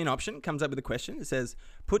it gives me an option, comes up with a question. It says,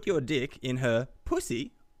 put your dick in her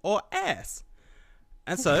pussy or ass.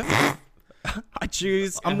 And so I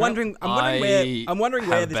choose, I'm wondering where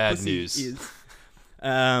have this bad pussy news. is.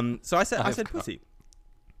 So I said pussy.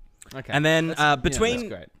 Okay. And then That's between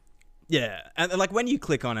great. yeah, and like when you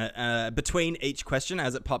click on it, between each question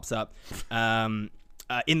as it pops up,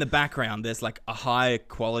 in the background there's like a high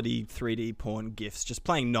quality 3D porn GIFs just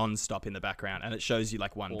playing non-stop in the background, and it shows you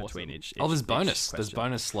like one between each. Oh, there's each bonus. There's question.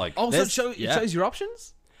 bonus like. Oh, so There's- it yeah. shows your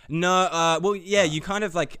options? No, well, yeah, you kind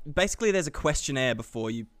of like basically there's a questionnaire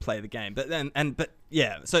before you play the game, but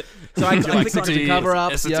yeah, so I clicked on to cover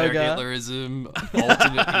up esoteric yoga. Hitlerism,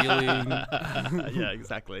 alternate healing. yeah,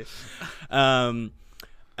 exactly.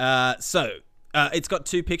 So it's got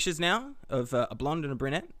two pictures now of a blonde and a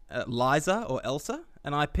brunette, Liza or Elsa,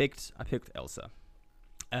 and I picked Elsa.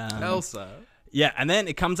 Elsa. Yeah, and then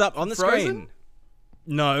it comes up on the Frozen? screen.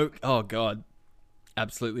 No, oh god,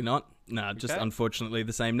 absolutely not. No, just Okay. unfortunately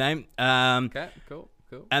the same name. Okay, cool.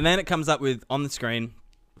 And then it comes up with, on the screen,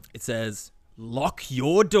 it says, lock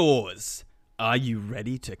your doors. Are you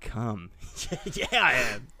ready to come? Yeah, I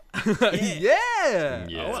am. Yeah.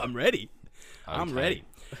 Yeah. Oh, I'm ready. I'm Okay. ready.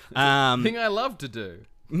 Thing I love to do.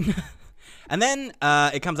 And then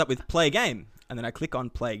it comes up with play game. And then I click on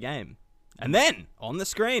play game. And then on the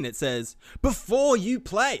screen it says, before you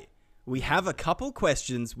play, we have a couple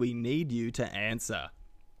questions we need you to answer.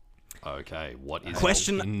 Okay, what is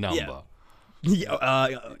Question- the number?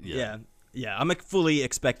 Yeah. Yeah, I'm fully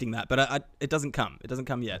expecting that, but it doesn't come. It doesn't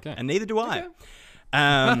come yet. Okay. And neither do I.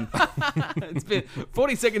 It's been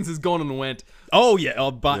 40 seconds has gone and went. Oh, yeah. Oh,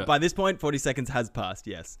 but Yeah. by this point, 40 seconds has passed,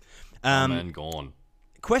 yes. Oh, man, gone.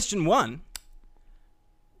 Question 1.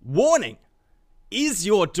 Warning. Is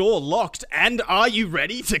your door locked and are you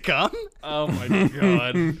ready to come? Oh my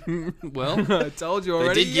god. Well, I told you they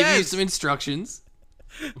already. did give you some instructions.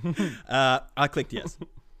 I clicked yes.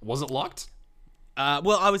 Was it locked?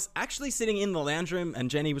 Well, I was actually sitting in the lounge room, and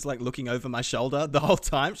Jenny was like looking over my shoulder the whole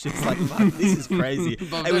time. She was like, "Fuck, this is crazy."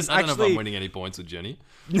 But It was I don't know if I'm actually winning any points with Jenny.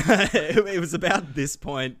 it was about this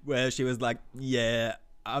point where she was like, "Yeah,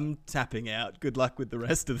 I'm tapping out. Good luck with the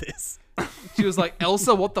rest of this." She was like,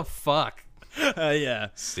 Elsa, what the fuck? Yeah.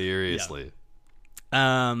 Seriously.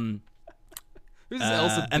 Um. Who's this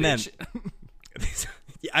Elsa and then- bitch?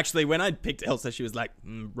 Actually, when I picked Elsa, she was like,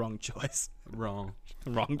 "Wrong choice. Wrong.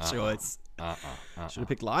 Wrong choice. Uh-uh. Should have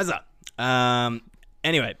picked Liza."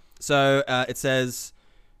 Anyway, so it says,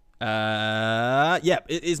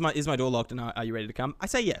 is my door locked and are you ready to come? I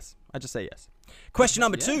say yes. I just say yes. Question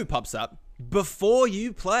number 2 pops up. Before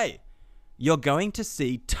you play, you're going to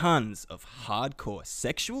see tons of hardcore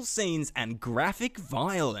sexual scenes and graphic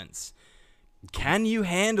violence. Can you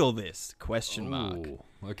handle this? Question mark. Ooh,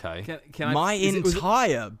 okay. Can I? My was it-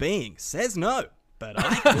 entire being says no, but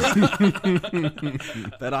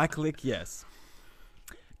I click yes.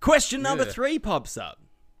 Question number 3 pops up.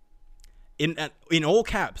 In all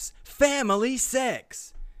caps, family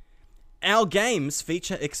sex. Our games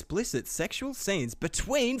feature explicit sexual scenes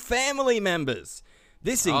between family members.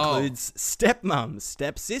 This includes stepmoms,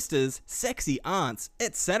 stepsisters, sexy aunts,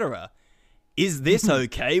 etc. Is this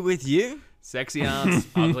okay with you? Sexy aunts,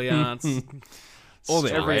 ugly aunts. All the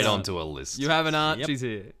Straight aunt. onto a list. You have an aunt, Yep. she's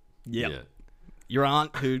here. Yep. Yeah. Your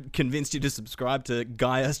aunt who convinced you to subscribe to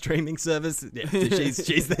Gaia streaming service. Yeah,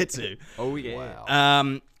 she's there too. Oh yeah.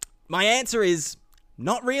 Wow. My answer is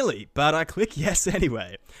not really, but I click yes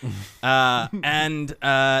anyway. And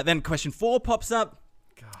then question 4 pops up.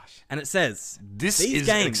 Gosh. And it says, This these is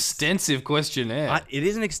an games, extensive questionnaire. it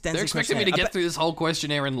is an extensive They're expecting me to questionnaire. get through this whole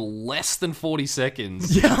questionnaire in less than 40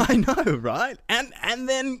 seconds. Yeah, I know, right? And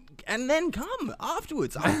then come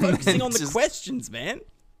afterwards. I'm focusing on the Just- questions, man.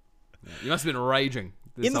 You must have been raging.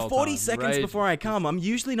 This In the whole 40 time. seconds Raging. before I come, I'm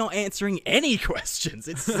usually not answering any questions.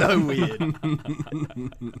 It's so weird.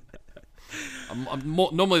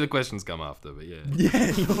 Normally the questions come after, but yeah.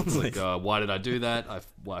 Yeah, normally. Like, why did I do that?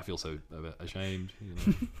 Why I feel so ashamed. You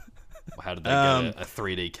know? How did they get a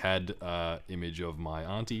 3D CAD image of my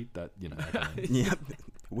auntie? That I don't know. Yeah.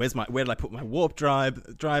 Where did I put my warp drive?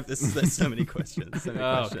 There's so many questions. So many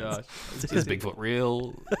Oh questions. gosh. Is Bigfoot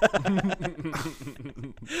real?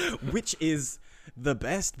 Which is the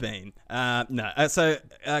best bean? No. So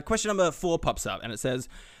question number 4 pops up and it says,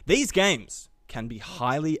 these games can be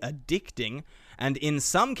highly addicting and in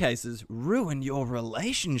some cases ruin your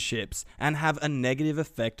relationships and have a negative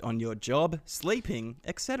effect on your job, sleeping,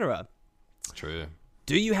 etc. It's true.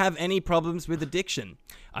 Do you have any problems with addiction?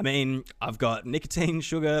 I mean, I've got nicotine,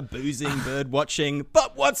 sugar, boozing, bird watching,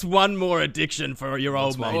 but what's one more addiction for your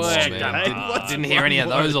old One mate? more, Wait, man. come What's Didn't hear one any of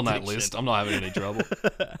more those on that addiction? list. I'm not having any trouble.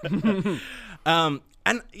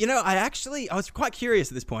 And, I was quite curious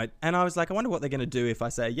at this point, and I was like, I wonder what they're going to do if I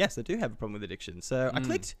say, yes, I do have a problem with addiction. So I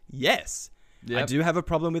clicked yes. I Yep. do have a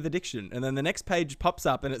problem with addiction. And then the next page pops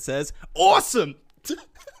up and it says, awesome.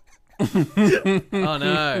 Oh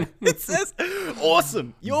no. It says,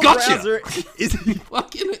 awesome. Your Gotcha. browser is...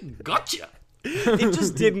 Fucking gotcha. It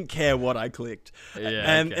just didn't care what I clicked. Yeah,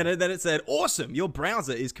 and okay. then it said, awesome, your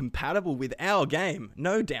browser is compatible with our game.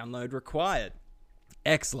 No download required.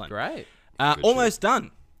 Excellent. Great. Almost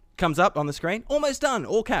done. Comes up on the screen. Almost done.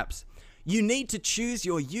 All caps. You need to choose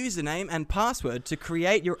your username and password to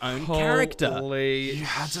create your own character. Holy You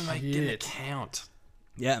had to make an account.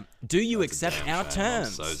 Yeah. Do you accept our I'm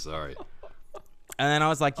terms? so sorry. And then I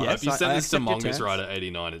was like, I yes. hope you send I this to accept your terms.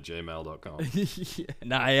 mongusrider89@gmail.com.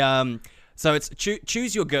 No, so it's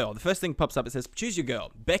choose your girl. The first thing pops up, it says choose your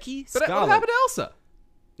girl. Becky, But Scarlett. what happened to Elsa?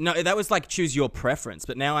 No, that was like choose your preference,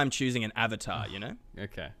 but now I'm choosing an avatar, you know?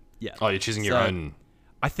 Okay. Yeah. Oh, you're choosing your So- own.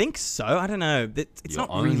 I think so. I don't know. It's Your not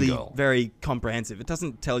own really girl. very comprehensive. It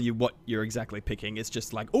doesn't tell you what you're exactly picking. It's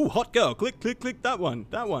just like, oh, hot girl. Click, click, click that one.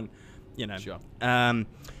 That one. You know. Sure.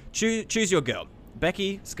 Choose your girl.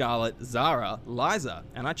 Becky, Scarlett, Zara, Liza.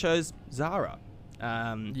 And I chose Zara.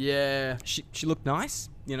 Yeah. She looked nice,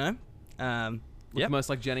 you know. Look Yep. most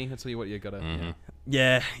like Jenny. That's what you gotta.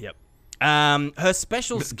 Yeah, yep. Her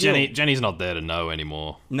special skill. Jenny's not there to know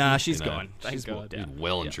anymore. Nah, she's You know, gone. She's God. walked She's out.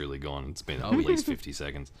 well and truly gone. It's been at least 50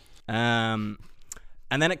 seconds. And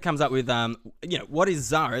then it comes up with, what is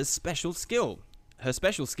Zara's special skill? Her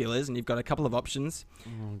special skill is, and you've got a couple of options,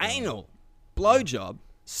 anal, blowjob,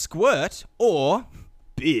 squirt, or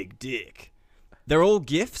big dick. They're all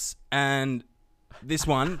gifts, and this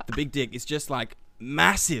one, the big dick, is just like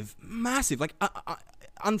massive, massive. Like,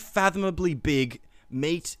 unfathomably big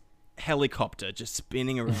meat helicopter just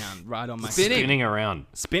spinning around right on my Spinning around.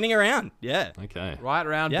 spinning around. Yeah, Okay. Right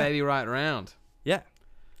round, Yeah. baby, right round. yeah.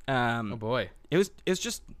 Oh boy. It was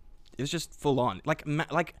just full on. Like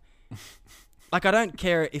I don't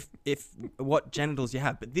care if what genitals you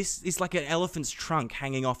have, but this is like an elephant's trunk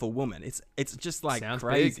hanging off a woman. It's just like Sounds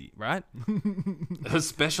crazy, right? Her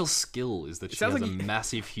special skill is that she sounds has like a you-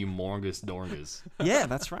 massive, humongous dorgas. Yeah,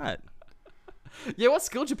 that's right. Yeah, what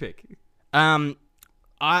skill did you pick? I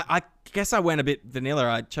guess I went a bit vanilla.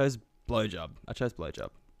 I chose blowjob.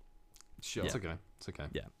 Sure. It's okay. It's okay.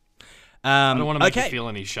 Yeah. I don't want to make okay. you feel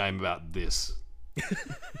any shame about this. then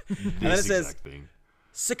This it says- exact thing.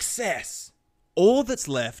 Success. All that's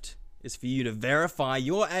left is for you to verify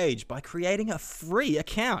your age by creating a free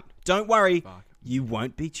account. Don't worry, you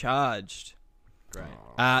won't be charged. Great.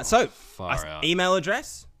 So, Far out. email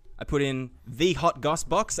address. I put in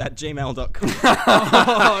thehotgossbox@gmail.com.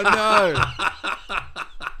 Oh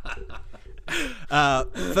no!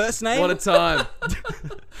 First name. What a time.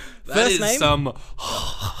 That first is name. some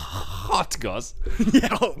hot goss. Yeah,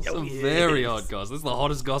 Some yeah, very it hot is. goss. This is the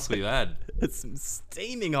hottest goss we've had. It's some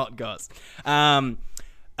steaming hot goss.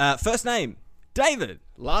 First name, David.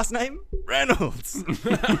 Last name, Reynolds.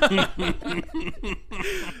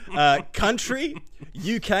 Country,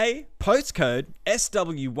 UK. Postcode,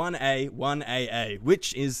 SW1A1AA,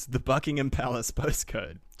 which is the Buckingham Palace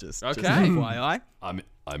postcode. Just Okay. FYI. I'm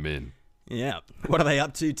in. Yeah. What are they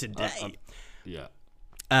up to today? Yeah.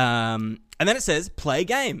 And then it says play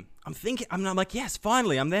game. I'm like, yes,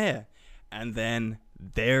 finally, I'm there. And then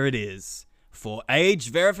there it is. For age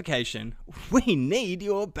verification, we need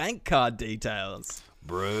your bank card details.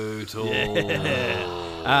 Brutal.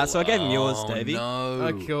 So I gave him yours, Davey.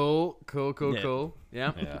 No. Oh, cool. Yeah.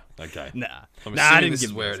 Yeah. Yeah. Okay. Nah. I'm Nah, I assuming didn't this give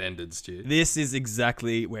is him where yours. it ended, Stu. This is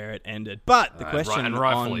exactly where it ended. But the question and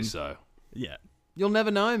rightfully on, so. Yeah. You'll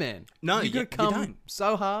never know, man. No, you you could come don't.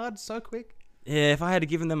 so hard, so quick. Yeah, if I had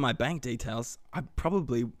given them my bank details, I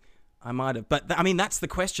might have. But I mean, that's the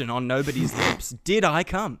question on nobody's lips. Did I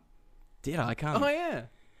come? Oh yeah.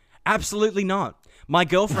 Absolutely not. My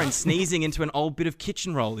girlfriend sneezing into an old bit of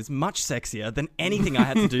kitchen roll is much sexier than anything I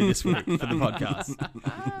had to do this week for the podcast.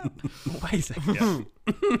 Way sexier.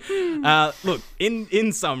 Look,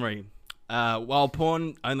 in summary, while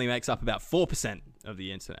porn only makes up about 4% of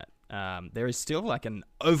the internet, there is still like an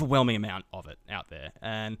overwhelming amount of it out there.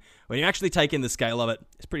 And when you actually take in the scale of it,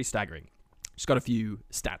 it's pretty staggering. Just got a few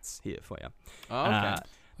stats here for you. Oh, okay.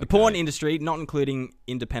 The porn industry, not including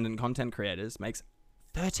independent content creators, makes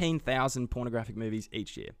 13,000 pornographic movies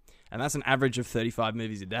each year, and that's an average of 35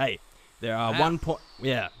 movies a day. There are Wow.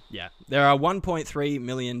 There are 1.3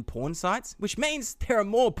 million porn sites, which means there are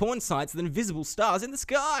more porn sites than visible stars in the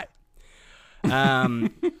sky.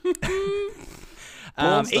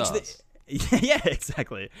 Porn stars. Yeah,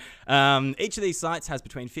 exactly. Each of these sites has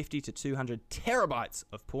between 50 to 200 terabytes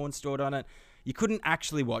of porn stored on it. You couldn't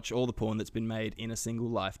actually watch all the porn that's been made in a single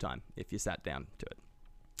lifetime if you sat down to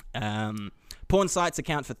it. Porn sites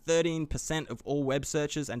account for 13% of all web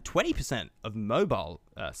searches and 20% of mobile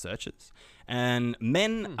searches. And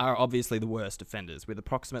men are obviously the worst offenders, with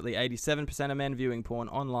approximately 87% of men viewing porn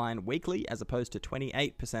online weekly as opposed to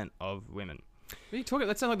 28% of women. What are you talking?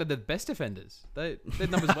 That sounds like they're the best offenders. Their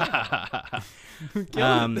numbers wow.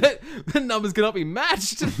 Um, Their numbers cannot be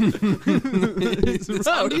matched. It's what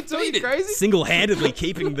are you talking crazy? Single-handedly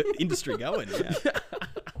keeping the industry going.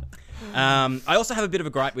 Yeah. I also have a bit of a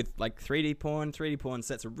gripe with like 3D porn. 3D porn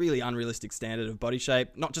sets a really unrealistic standard of body shape.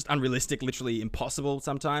 Not just unrealistic, literally impossible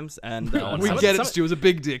sometimes. And We get it, Stu. It was a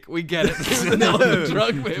big dick. We get it. It was an element of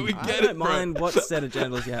drug, man. We I get don't it, bro. mind what set of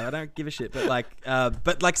genitals you have. I don't give a shit. But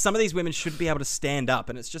like some of these women should be able to stand up,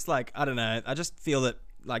 and it's just like I don't know. I just feel that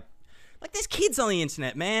like there's kids on the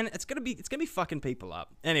internet, man. It's gonna be fucking people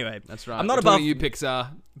up. Anyway, That's right. I'm not We're above talking to you, Pixar.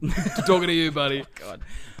 Talking to you, buddy. God,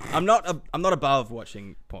 I'm not above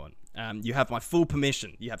watching porn. You have my full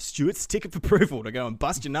permission. You have Stuart's ticket of approval to go and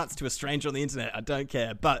bust your nuts to a stranger on the internet. I don't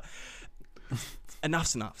care. But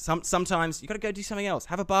enough's enough. Sometimes you got to go do something else.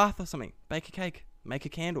 Have a bath or something. Bake a cake. Make a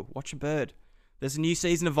candle. Watch a bird. There's a new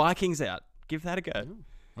season of Vikings out. Give that a go.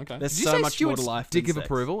 Okay. There's Did you so say much Stuart's more to life. dick than of sex.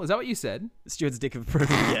 approval? Is that what you said? Stuart's dick of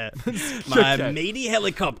approval. Yeah. My Okay. meaty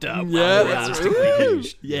helicopter. Yeah, Wow. that's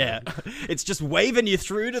huge. Yeah. It's just waving you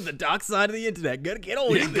through to the dark side of the internet. Gotta get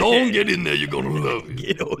on in there. Go and get in there. You're gonna love it.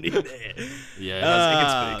 Get on in there. Yeah, it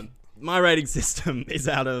gets big. My rating system is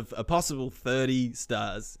out of a possible 30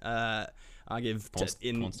 stars. I give Porn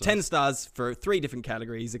 10 stars. stars for 3 different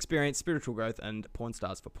categories: experience, spiritual growth, and porn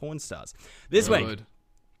stars for porn stars. This week, Good.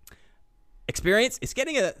 Experience, it's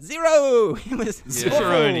getting a 0. It was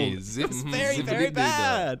Zipperoni. awful. Zip- It's very, zip- very did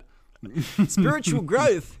that. bad. Spiritual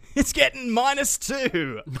growth, it's getting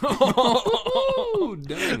 -2. Oh,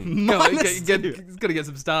 dang. It's got to get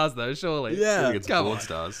some stars though, surely. Yeah. It's Come porn on.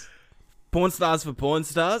 stars. Porn stars for porn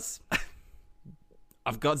stars.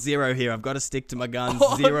 I've got 0 here. I've got to stick to my guns.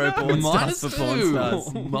 Oh, 0 no. porn stars for porn stars.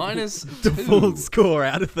 -2. The full score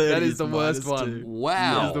out of 30. That is the worst -2. one.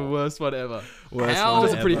 Wow. That is the worst one ever. Worst How- one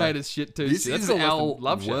That's a pretty ever. heinous shit too. This That's is got worse our than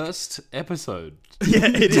Love Shack. worst episode. Yeah,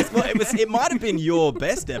 it is. Well, it might have been your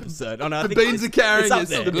best episode. Oh, no, I think beans it's- are carrying it's up us.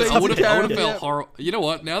 there. The It's beans up I would are there. have carrying felt Yeah. horrible. You know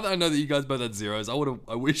what? Now that I know that you guys both had zeros, I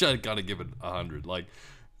wish I'd kind of given 100. Like,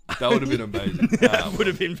 that would have been amazing. That would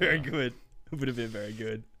have been very good. It would have been very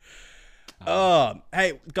good. Oh,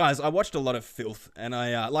 hey guys, I watched a lot of filth, and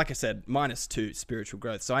I, like I said, -2 spiritual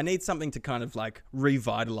growth. So I need something to kind of like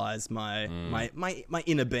revitalize my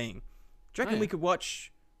inner being. Do you reckon we could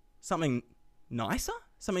watch something nicer?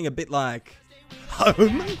 Something a bit like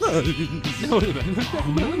Home Alone.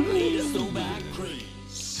 Latest throwback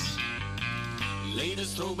craze.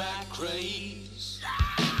 Latest throwback craze.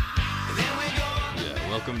 Then we go. Yeah,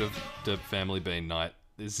 welcome to Family Bean Night.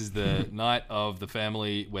 This is the night of the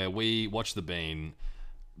family where we watch the Bean.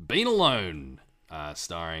 Bean Alone,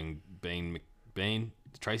 starring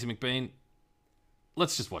Tracy McBean.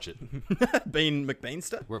 Let's just watch it. Bean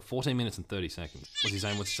McBeanster. We're at 14 minutes and 30 seconds. What's he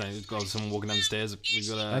saying? What's he saying? We've got someone walking down the stairs. We've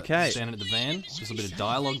got Okay. standing at the van. Just a bit of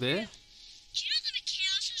dialogue there.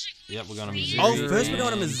 Yep, we're going to Missouri. Oh, first we're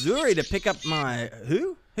going to Missouri to pick up my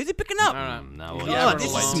who? Who's he picking up? No, well, God, yeah,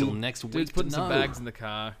 this wait is till some- next week. Dude's putting to some know. bags in the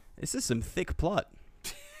car. This is some thick plot.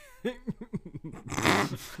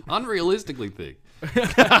 Unrealistically thick.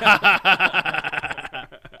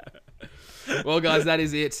 Well, guys, that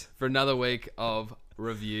is it for another week of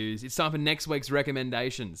reviews. It's time for next week's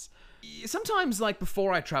recommendations. Sometimes, like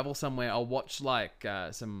before I travel somewhere, I'll watch like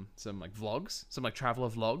some like vlogs, some like traveler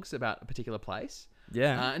vlogs about a particular place.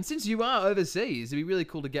 Yeah. And since you are overseas, it'd be really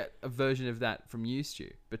cool to get a version of that from you, Stu.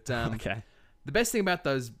 But Okay. the best thing about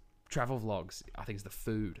those travel vlogs, I think, is the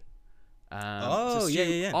food. Oh, Stu,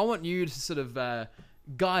 yeah. I want you to sort of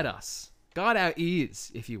guide our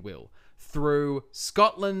ears, if you will, through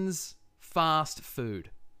Scotland's fast food.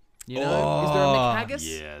 You know, is there a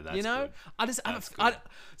McHaggis? Yeah, that's you know, good.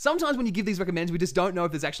 Sometimes when you give these recommendations, we just don't know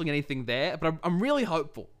if there's actually anything there. But I'm really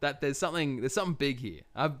hopeful that there's something big here.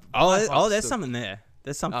 There's something there.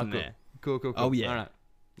 There's something cool. there. Cool. Oh, yeah. All right.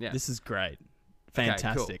 Yeah. This is great. cool.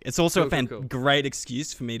 Fantastic. It's also Cool, a cool. great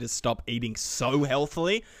excuse for me to stop eating so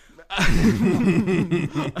healthily. I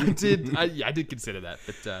did consider that,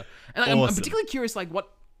 but and I'm Awesome. particularly curious, like what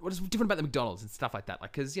is different about the McDonald's and stuff like that,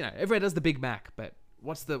 like because everyone does the Big Mac, but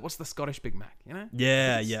what's the Scottish Big Mac,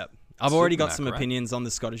 Yeah. I've already got Mac, some right? opinions on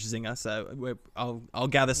the Scottish Zinger, so I'll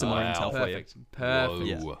gather some more Wow. intel for you.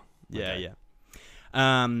 Perfect. Whoa. Yeah.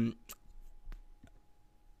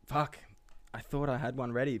 Fuck. I thought I had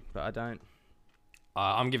one ready, but I don't.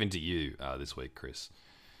 I'm giving to you this week, Chris.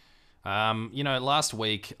 Last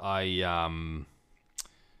week I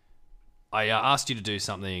asked you to do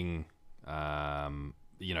something, firing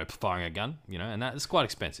a gun, and that's quite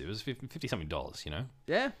expensive. It was $50-something,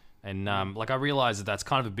 Yeah. And I realized that that's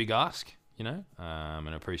kind of a big ask, and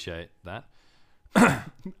I appreciate that.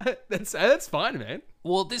 That's fine, man.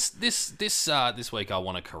 Well, this week I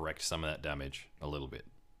want to correct some of that damage a little bit.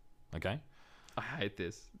 Okay, I hate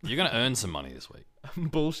this. you're going to earn some money this week.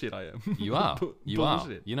 Bullshit. I am. You are. You are.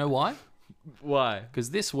 Bullshit. You know why? Why?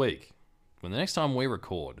 Because this week, when the next time we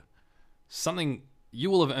record, you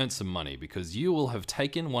will have earned some money because you will have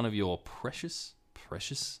taken one of your precious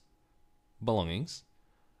belongings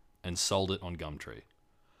and sold it on Gumtree.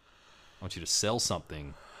 I want you to sell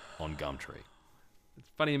something on Gumtree. It's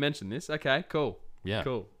funny you mentioned this. Okay, cool. Yeah.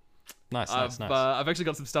 Cool. Nice. I've actually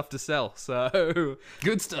got some stuff to sell, so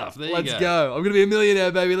Good stuff. There let's you go. I'm gonna be a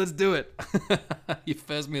millionaire, baby. Let's do it. Your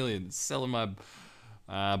first million. Selling my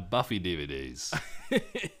Buffy DVDs. You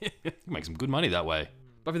can make some good money that way.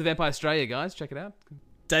 Buffy the Vampire Slayer, guys, check it out.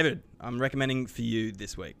 David, I'm recommending for you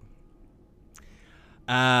this week.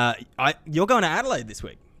 You're going to Adelaide this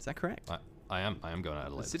week. Is that correct? I am going to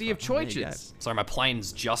Adelaide. City of there you Choices. Sorry, my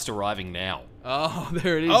plane's just arriving now. Oh,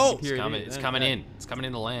 there it is. Oh, Here it It's is. coming Okay. in. It's coming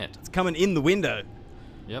in the land. It's coming in the window.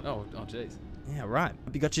 Yep. Oh, jeez. Yeah, right.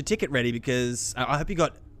 Hope you got your ticket ready because I hope you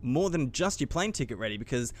got more than just your plane ticket ready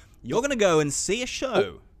because you're going to go and see a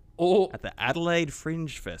show Oh, at the Adelaide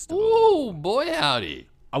Fringe Festival. oh boy, howdy.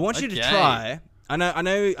 I want you to Okay. try. I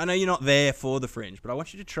know you're not there for the Fringe, but I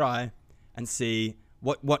want you to try and see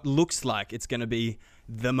what looks like it's going to be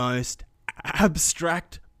the most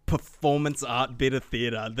abstract performance art bit of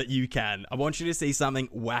theatre that you can. I want you to see something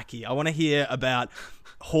wacky. I want to hear about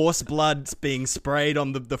horse blood being sprayed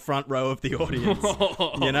on the front row of the audience.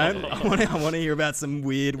 You know, I want to hear about some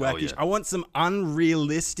weird wacky. yeah. I want some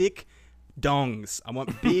unrealistic dongs. I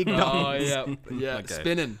want big dongs. Oh yeah. Okay.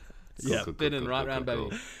 Spinning. Yeah. Spinning right round, baby.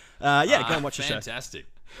 Yeah, go and watch the show. Fantastic.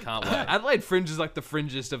 Can't wait. Adelaide Fringe is like the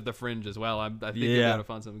fringest of the fringe as well. I think you're Yeah. going to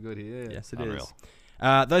find something good here. Yes, it Unreal. is.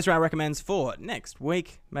 Those are our recommends for next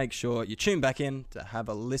week. Make sure you tune back in to have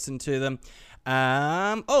a listen to them.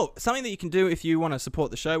 Something that you can do if you want to support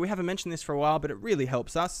the show. We haven't mentioned this for a while, but it really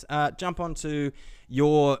helps us. Jump onto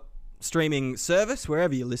your streaming service,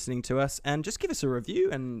 wherever you're listening to us, and just give us a review.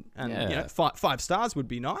 And Yeah. you know, 5 stars would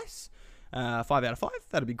be nice. 5 out of 5,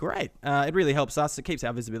 that'd be great. It really helps us. It keeps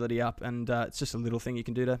our visibility up, and it's just a little thing you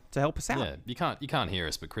can do to help us out. Yeah, you can't hear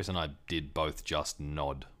us, but Chris and I did both just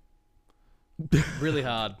nod. Really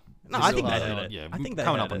hard. No, Just I think real they hard. heard it. Yeah, I think they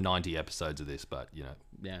coming heard up on it. 90 episodes of this, but you know,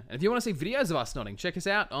 Yeah. And if you want to see videos of us nodding, check us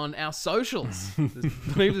out on our socials. There's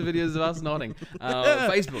heaps of videos of us nodding.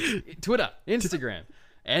 Facebook, Twitter, Instagram,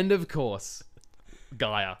 and of course,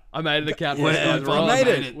 Gaia. I made an account for us, guys. We're on. made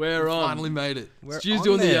it. We're on. finally made it. Stu's on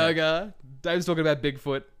doing the there. yoga. Dave's talking about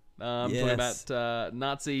Bigfoot. Talking Yes. about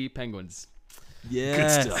Nazi penguins.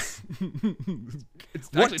 Yes. stuff. It's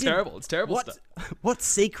What actually did- terrible. It's terrible What stuff. what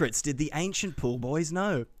secrets did the ancient pool boys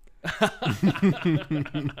know? I'd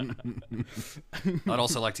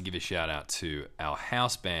also like to give a shout out to our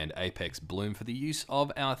house band Apex Bloom for the use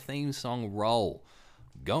of our theme song Roll.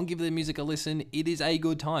 Go and give their music a listen. It is a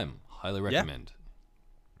good time. Highly recommend.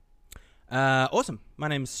 Awesome. My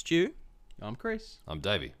name's Stu. I'm Chris. I'm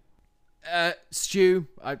Davey. Stu,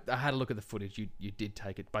 I had a look at the footage. You did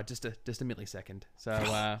take it by just a millisecond. So,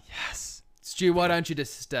 Yes. Stu, why don't you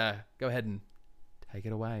just go ahead and take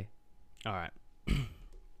it away? All right.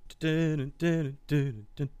 Ghostbusters?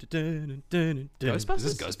 Is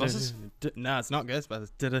this Ghostbusters? No, it's not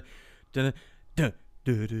Ghostbusters.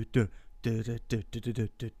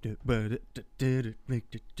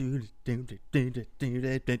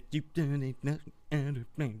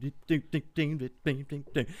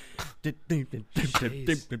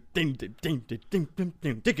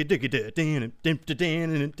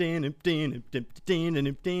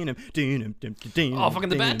 Oh, fucking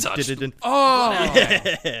the bad touch. Oh,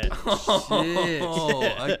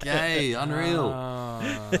 Oh, okay. Unreal.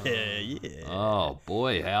 Yeah. Oh,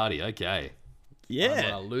 boy, howdy. Okay.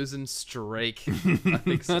 Yeah. a losing streak. I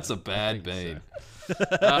think so. That's a bad bean.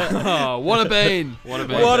 Oh, what a bean! What a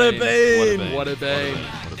bean! What a bean! What a bean!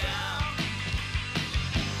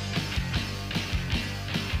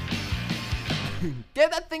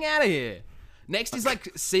 Get that thing out of here. Next is like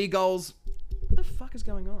seagulls. What the fuck is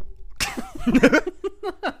going on?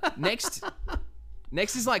 Next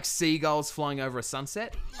is like seagulls flying over a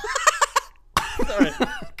sunset.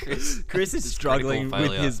 Chris is struggling with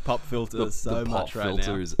failure. his pop filter so the pop much right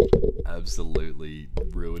filter now. is absolutely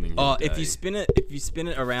ruining. Oh, his if you day. spin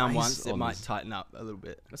it around Face once, it on might this. tighten up a little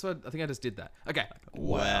bit. That's what I think I just did that. Okay.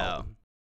 Wow.